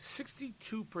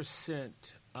 62%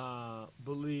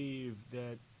 believe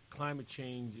that climate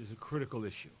change is a critical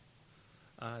issue.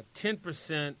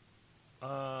 10%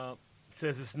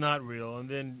 says it's not real, and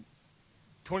then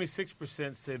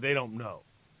 26% say they don't know.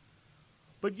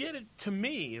 But yet, to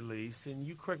me at least, and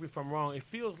you correct me if I'm wrong, it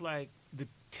feels like the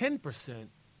 10%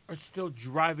 are still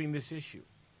driving this issue.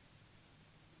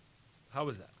 How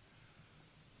is that?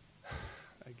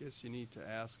 I guess you need to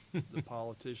ask the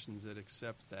politicians that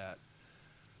accept that.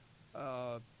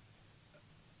 I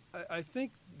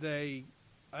think I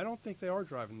don't think they are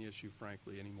driving the issue,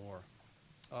 frankly, anymore.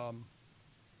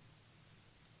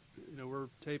 We're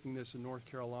taping this in North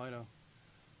Carolina.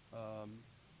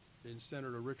 And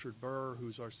Senator Richard Burr,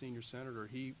 who's our senior senator,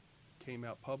 he came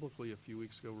out publicly a few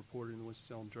weeks ago, reported in the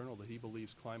Winston-Salem Journal that he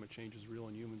believes climate change is real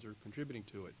and humans are contributing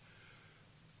to it.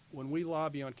 When we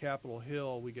lobby on Capitol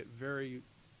Hill, we get very,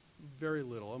 very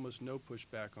little, almost no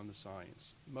pushback on the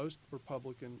science. Most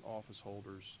Republican office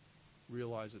holders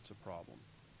realize it's a problem.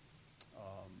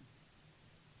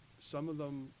 Some of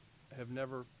them have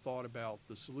never thought about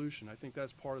the solution. I think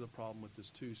that's part of the problem with this,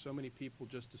 too. So many people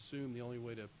just assume the only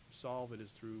way to solve it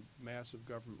is through massive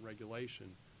government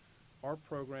regulation. Our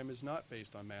program is not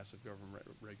based on massive government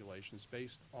regulation. It's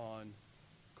based on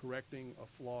correcting a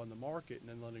flaw in the market and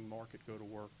then letting market go to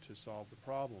work to solve the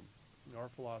problem. Our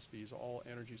philosophy is all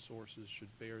energy sources should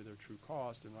bear their true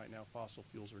cost, and right now fossil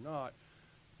fuels are not.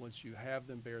 Once you have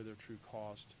them bear their true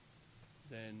cost,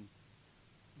 then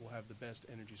we'll have the best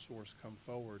energy source come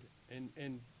forward.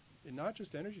 And not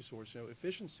just energy source,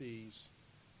 efficiencies,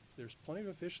 there's plenty of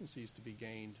efficiencies to be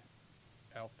gained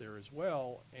out there as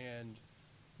well. And,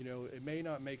 it may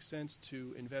not make sense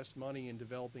to invest money in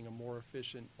developing a more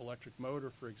efficient electric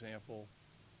motor, for example,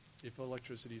 if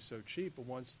electricity is so cheap. But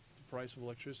once the price of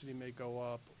electricity may go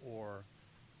up or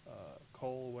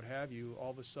coal or what have you,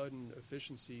 all of a sudden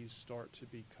efficiencies start to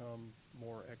become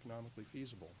more economically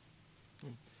feasible.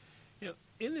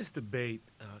 In this debate,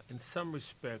 in some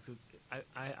respects,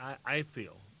 I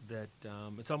feel that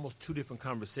it's almost two different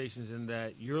conversations in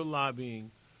that you're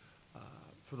lobbying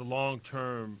for the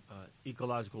long-term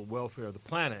ecological welfare of the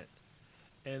planet.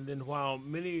 And then while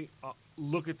many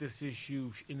look at this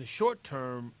issue in the short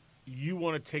term, you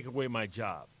want to take away my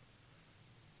job.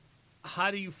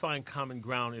 How do you find common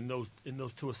ground in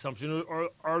those two assumptions? Or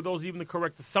are those even the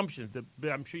correct assumptions?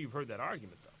 I'm sure you've heard that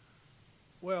argument, though.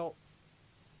 Well,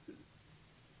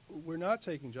 we're not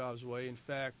taking jobs away. In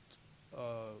fact,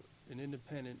 an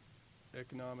independent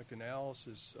economic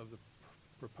analysis of the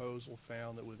proposal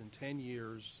found that within 10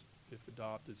 years, if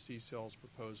adopted, CCEL's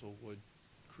proposal would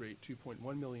create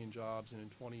 2.1 million jobs, and in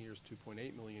 20 years,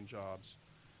 2.8 million jobs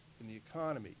in the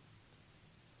economy.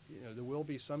 There will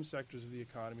be some sectors of the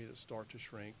economy that start to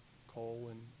shrink, coal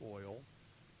and oil.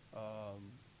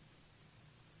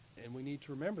 And we need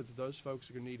to remember that those folks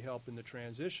are going to need help in the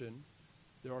transition.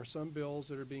 There are some bills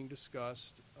that are being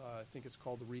discussed. I think it's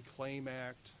called the Reclaim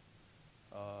Act,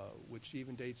 which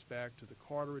even dates back to the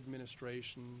Carter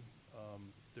administration.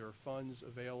 There are funds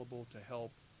available to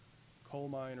help coal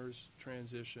miners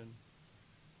transition.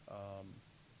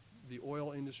 The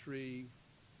oil industry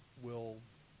will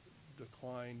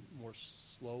decline more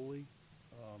slowly.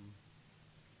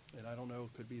 And I don't know,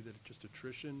 it could be that just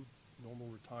attrition, normal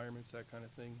retirements, that kind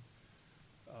of thing.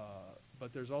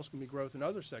 But there's also going to be growth in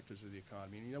other sectors of the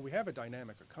economy. And, we have a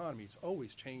dynamic economy. It's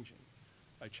always changing.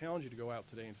 I challenge you to go out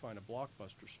today and find a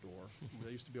Blockbuster store.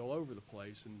 They used to be all over the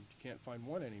place, and you can't find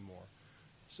one anymore.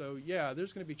 So, yeah,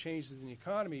 there's going to be changes in the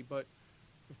economy. But,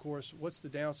 of course, what's the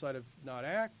downside of not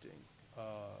acting?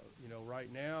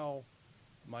 Right now,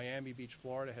 Miami Beach,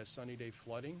 Florida has sunny day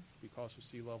flooding because of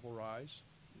sea level rise.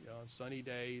 On sunny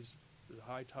days, the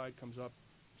high tide comes up,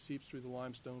 seeps through the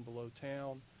limestone below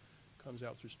town, comes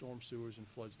out through storm sewers and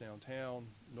floods downtown.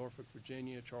 Norfolk,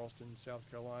 Virginia, Charleston, South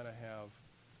Carolina have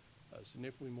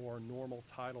significantly more normal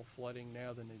tidal flooding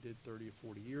now than they did 30 or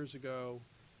 40 years ago.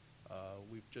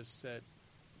 We've just set,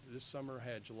 this summer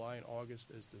had July and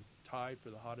August as the tied for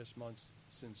the hottest months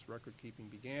since record keeping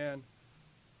began.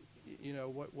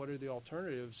 What are the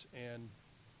alternatives? And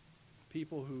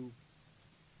people who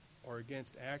are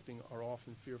against acting are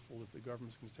often fearful that the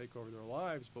government's going to take over their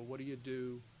lives. But what do you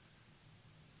do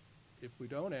if we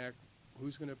don't act?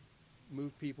 Who's going to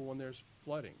move people when there's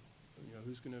flooding?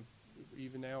 Who's going to,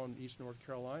 even now in East North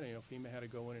Carolina, FEMA had to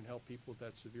go in and help people with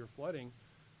that severe flooding.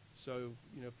 So,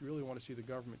 if you really want to see the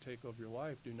government take over your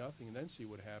life, do nothing and then see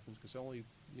what happens, because only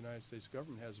the United States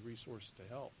government has the resources to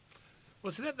help.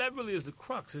 Well, see, that really is the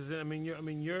crux, isn't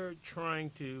it? You're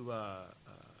trying to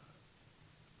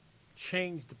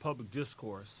change the public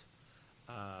discourse,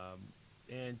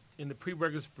 and in the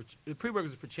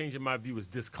prerequisite for change, in my view, is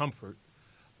discomfort.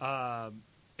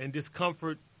 and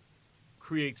discomfort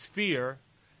creates fear,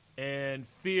 and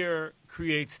fear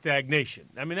creates stagnation.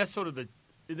 I mean, that's sort of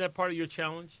is that part of your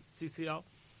challenge, CCL?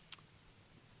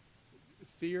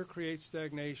 Fear creates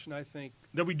stagnation, I think.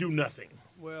 That we do nothing.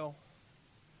 Well,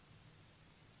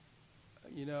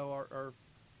 our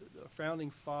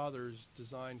founding fathers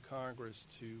designed Congress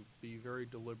to be very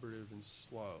deliberative and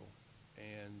slow,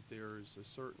 and there's a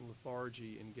certain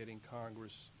lethargy in getting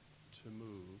Congress to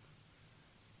move.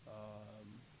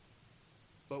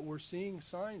 But we're seeing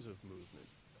signs of movement.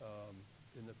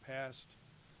 In the past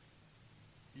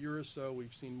year or so,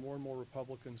 we've seen more and more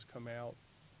Republicans come out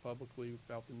publicly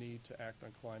about the need to act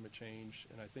on climate change,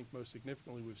 and I think most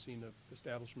significantly we've seen the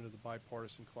establishment of the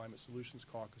Bipartisan Climate Solutions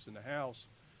Caucus in the House,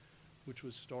 which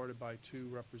was started by two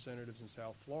representatives in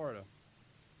South Florida,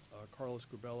 Carlos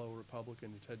Curbelo, a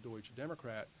Republican, and Ted Deutsch, a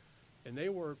Democrat, and they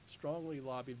were strongly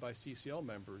lobbied by CCL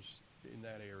members in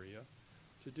that area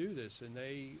to do this, and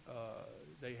they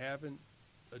haven't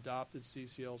adopted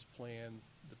CCL's plan.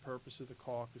 The purpose of the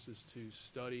caucus is to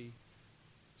study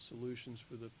solutions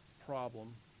for the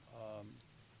problem,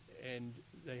 and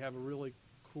they have a really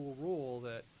cool rule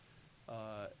that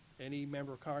any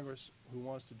member of Congress who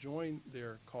wants to join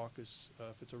their caucus,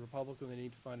 if it's a Republican, they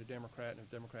need to find a Democrat, and if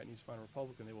a Democrat needs to find a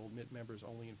Republican, they will admit members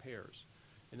only in pairs.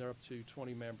 And they're up to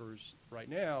 20 members right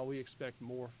now. We expect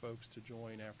more folks to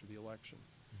join after the election.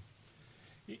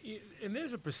 And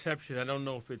there's a perception, I don't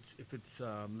know if it's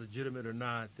legitimate or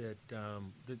not,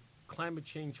 that climate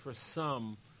change for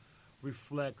some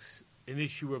reflects an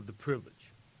issue of the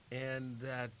privilege, and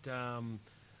that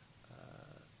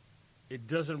it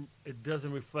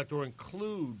doesn't reflect or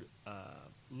include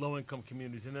low-income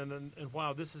communities. And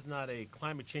while this is not a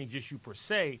climate change issue per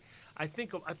se, I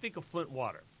think of Flint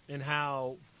water and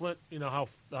how Flint,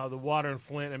 how the water in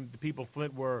Flint and the people of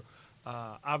Flint were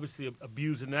obviously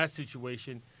abused in that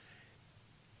situation.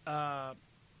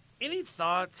 Any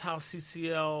thoughts how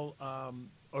CCL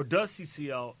or does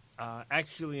CCL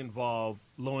actually involve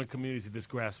low-income communities in this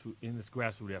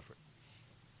grassroots effort?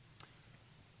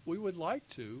 We would like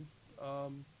to,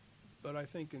 but I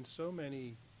think in so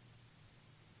many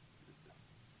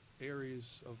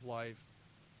areas of life,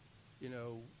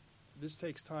 this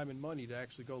takes time and money to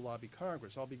actually go lobby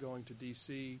Congress. I'll be going to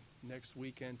D.C. next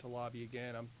weekend to lobby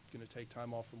again. I'm going to take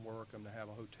time off from work. I'm going to have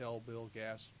a hotel bill,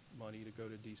 gas money to go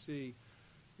to D.C.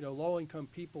 Low-income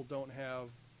people don't have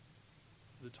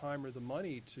the time or the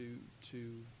money to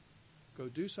go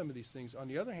do some of these things. On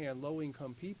the other hand,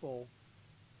 low-income people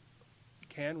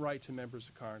can write to members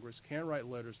of Congress, can write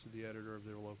letters to the editor of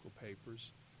their local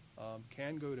papers,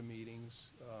 can go to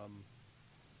meetings,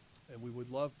 and we would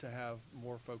love to have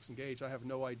more folks engaged. I have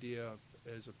no idea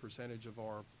as a percentage of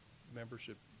our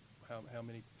membership how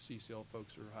many CCL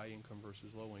folks are high income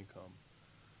versus low income.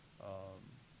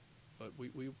 But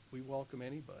we welcome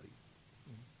anybody.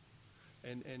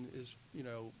 Mm-hmm. And as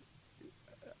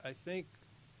I think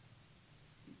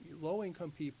low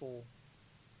income people,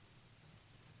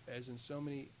 as in so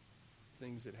many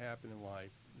things that happen in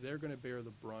life, they're going to bear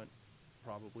the brunt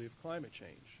probably of climate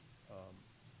change.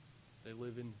 They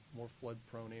live in more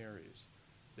flood-prone areas.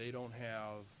 They don't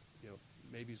have,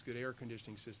 maybe as good air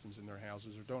conditioning systems in their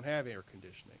houses, or don't have air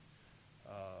conditioning.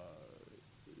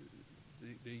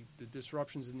 The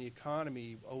disruptions in the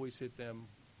economy always hit them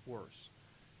worse.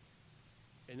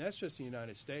 And that's just the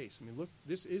United States. I mean, look,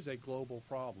 this is a global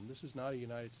problem. This is not a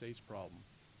United States problem.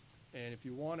 And if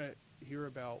you want to hear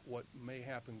about what may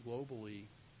happen globally,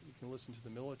 you can listen to the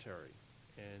military.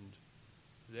 And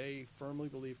they firmly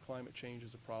believe climate change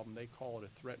is a problem. They call it a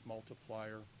threat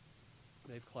multiplier.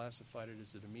 They've classified it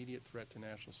as an immediate threat to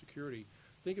national security.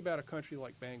 Think about a country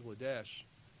like Bangladesh,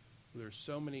 where there's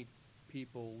so many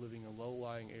people living in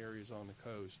low-lying areas on the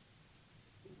coast.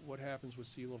 What happens with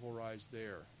sea level rise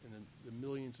there? And then the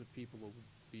millions of people that will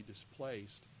be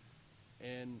displaced.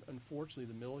 And unfortunately,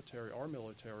 our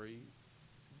military,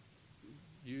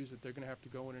 views that they're going to have to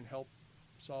go in and help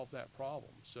solve that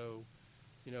problem. So,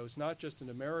 it's not just an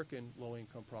American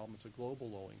low-income problem, it's a global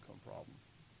low-income problem.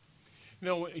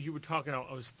 When you were talking,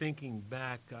 I was thinking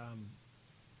back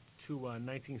to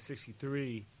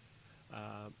 1963,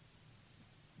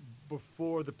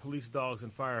 before the police dogs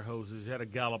and fire hoses. You had a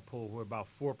Gallup poll where about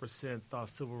 4% thought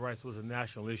civil rights was a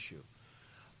national issue.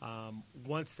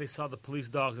 Once they saw the police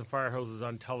dogs and fire hoses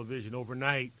on television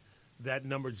overnight, that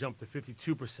number jumped to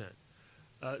 52%.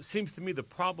 Seems to me the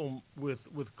problem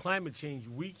with climate change,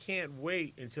 we can't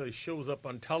wait until it shows up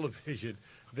on television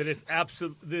that it's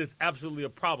absolutely a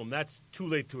problem. That's too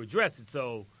late to address it.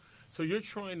 So you're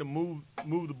trying to move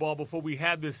the ball before we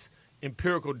have this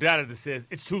empirical data that says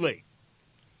it's too late.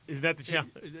 Isn't that the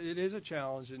challenge? It is a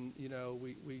challenge, and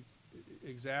we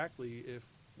exactly, if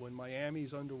when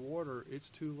Miami's underwater, it's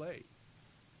too late.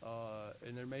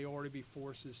 And there may already be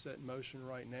forces set in motion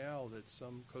right now that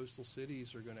some coastal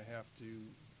cities are going to have to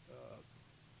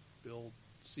build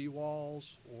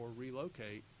seawalls or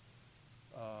relocate.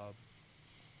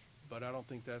 But I don't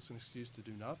think that's an excuse to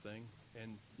do nothing.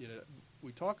 And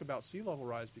we talk about sea level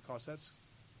rise because that's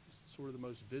sort of the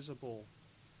most visible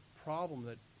problem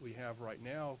that we have right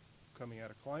now coming out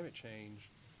of climate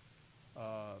change.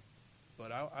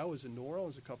 But I was in New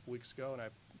Orleans a couple weeks ago, and I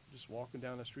just walking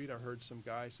down the street, I heard some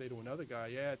guy say to another guy,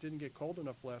 "Yeah, it didn't get cold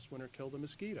enough last winter, killed the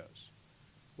mosquitoes."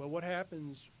 Well, what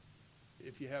happens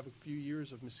if you have a few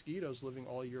years of mosquitoes living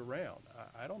all year round?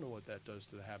 I don't know what that does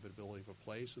to the habitability of a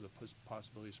place or the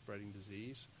possibility of spreading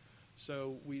disease.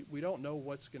 So we don't know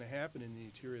what's going to happen in the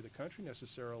interior of the country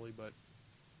necessarily, but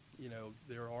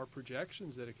there are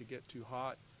projections that it could get too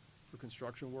hot for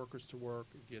construction workers to work,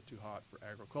 it could get too hot for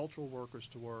agricultural workers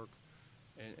to work,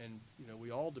 and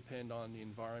we all depend on the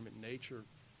environment and nature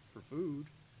for food,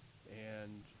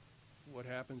 and what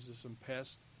happens if some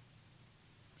pest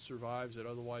survives that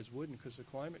otherwise wouldn't because of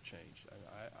climate change?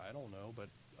 I don't know, but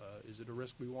is it a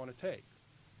risk we want to take?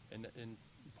 And in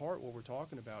part what we're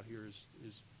talking about here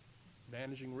is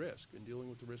managing risk and dealing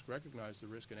with the risk, recognize the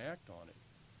risk, and act on it.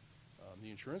 The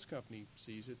insurance company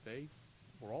sees it.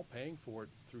 We're all paying for it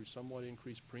through somewhat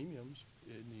increased premiums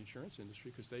in the insurance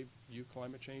industry because they view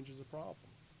climate change as a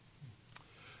problem.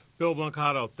 Bill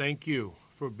Blancato, thank you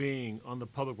for being on the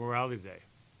Public Morality Day.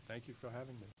 Thank you for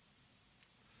having me.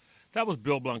 That was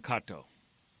Bill Blancato.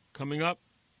 Coming up,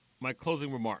 my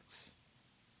closing remarks.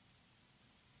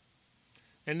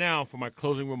 And now for my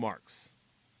closing remarks.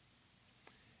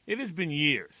 It has been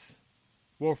years,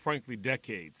 well, frankly,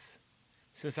 decades,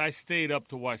 since I stayed up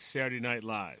to watch Saturday Night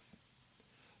Live.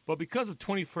 But because of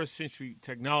 21st century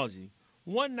technology,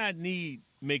 one not need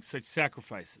make such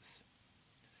sacrifices.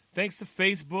 Thanks to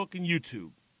Facebook and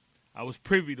YouTube, I was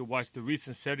privy to watch the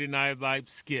recent Saturday Night Live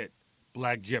skit,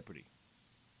 Black Jeopardy.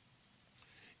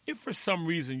 If for some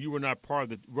reason you were not part of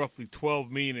the roughly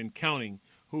 12 million and counting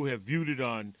who have viewed it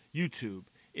on YouTube,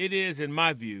 it is, in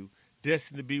my view,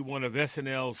 destined to be one of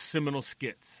SNL's seminal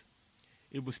skits.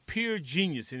 It was pure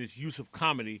genius in its use of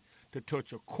comedy to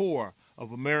touch a core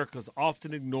of America's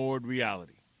often ignored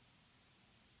reality.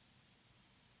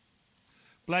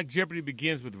 Black Jeopardy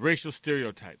begins with racial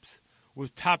stereotypes,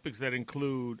 with topics that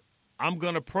include, "I'm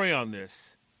going to pray on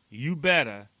this," "You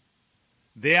better,"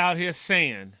 "They out here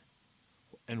saying,"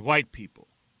 and white people.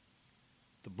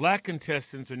 The black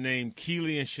contestants are named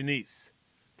Keely and Shanice.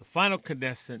 The final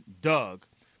contestant, Doug,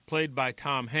 played by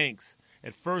Tom Hanks,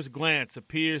 at first glance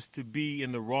appears to be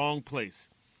in the wrong place.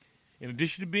 In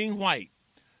addition to being white,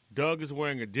 Doug is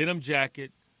wearing a denim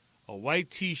jacket, a white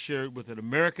T-shirt with an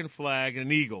American flag and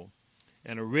an eagle,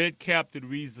 and a red cap that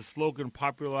reads the slogan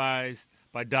popularized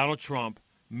by Donald Trump,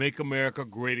 "Make America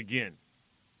Great Again."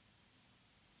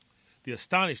 The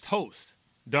astonished host,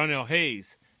 Darnell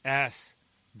Hayes, asks,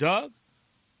 "Doug,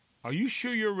 are you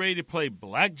sure you're ready to play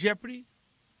Black Jeopardy?"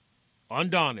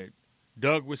 Undaunted,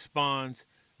 Doug responds,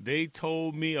 "They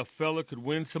told me a fella could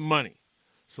win some money,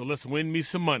 so let's win me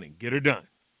some money. Get her done."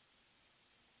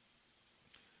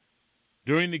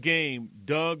 During the game,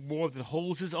 Doug more than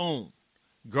holds his own,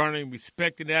 garnering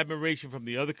respect and admiration from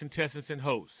the other contestants and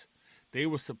hosts. They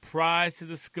were surprised to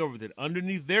discover that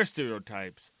underneath their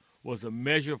stereotypes was a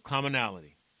measure of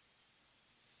commonality.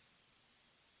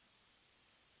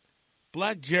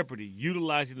 Black Jeopardy,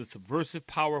 utilizing the subversive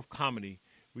power of comedy,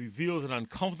 reveals an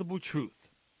uncomfortable truth.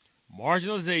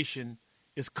 Marginalization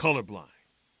is colorblind.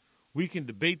 We can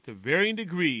debate the varying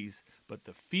degrees, but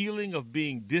the feeling of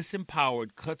being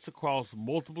disempowered cuts across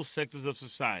multiple sectors of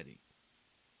society.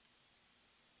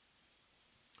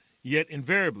 Yet,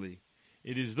 invariably,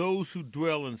 it is those who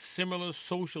dwell in similar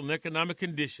social and economic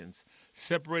conditions,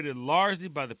 separated largely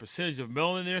by the percentage of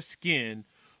melanin in their skin,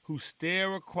 who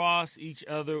stare across each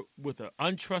other with an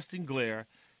untrusting glare,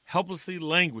 helplessly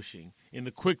languishing in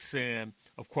the quicksand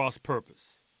of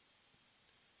cross-purpose.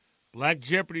 Black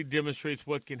Jeopardy demonstrates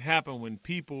what can happen when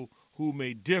people who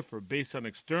may differ based on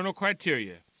external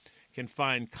criteria can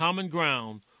find common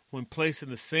ground when placed in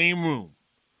the same room,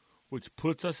 which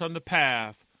puts us on the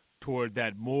path toward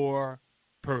that more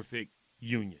perfect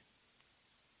union.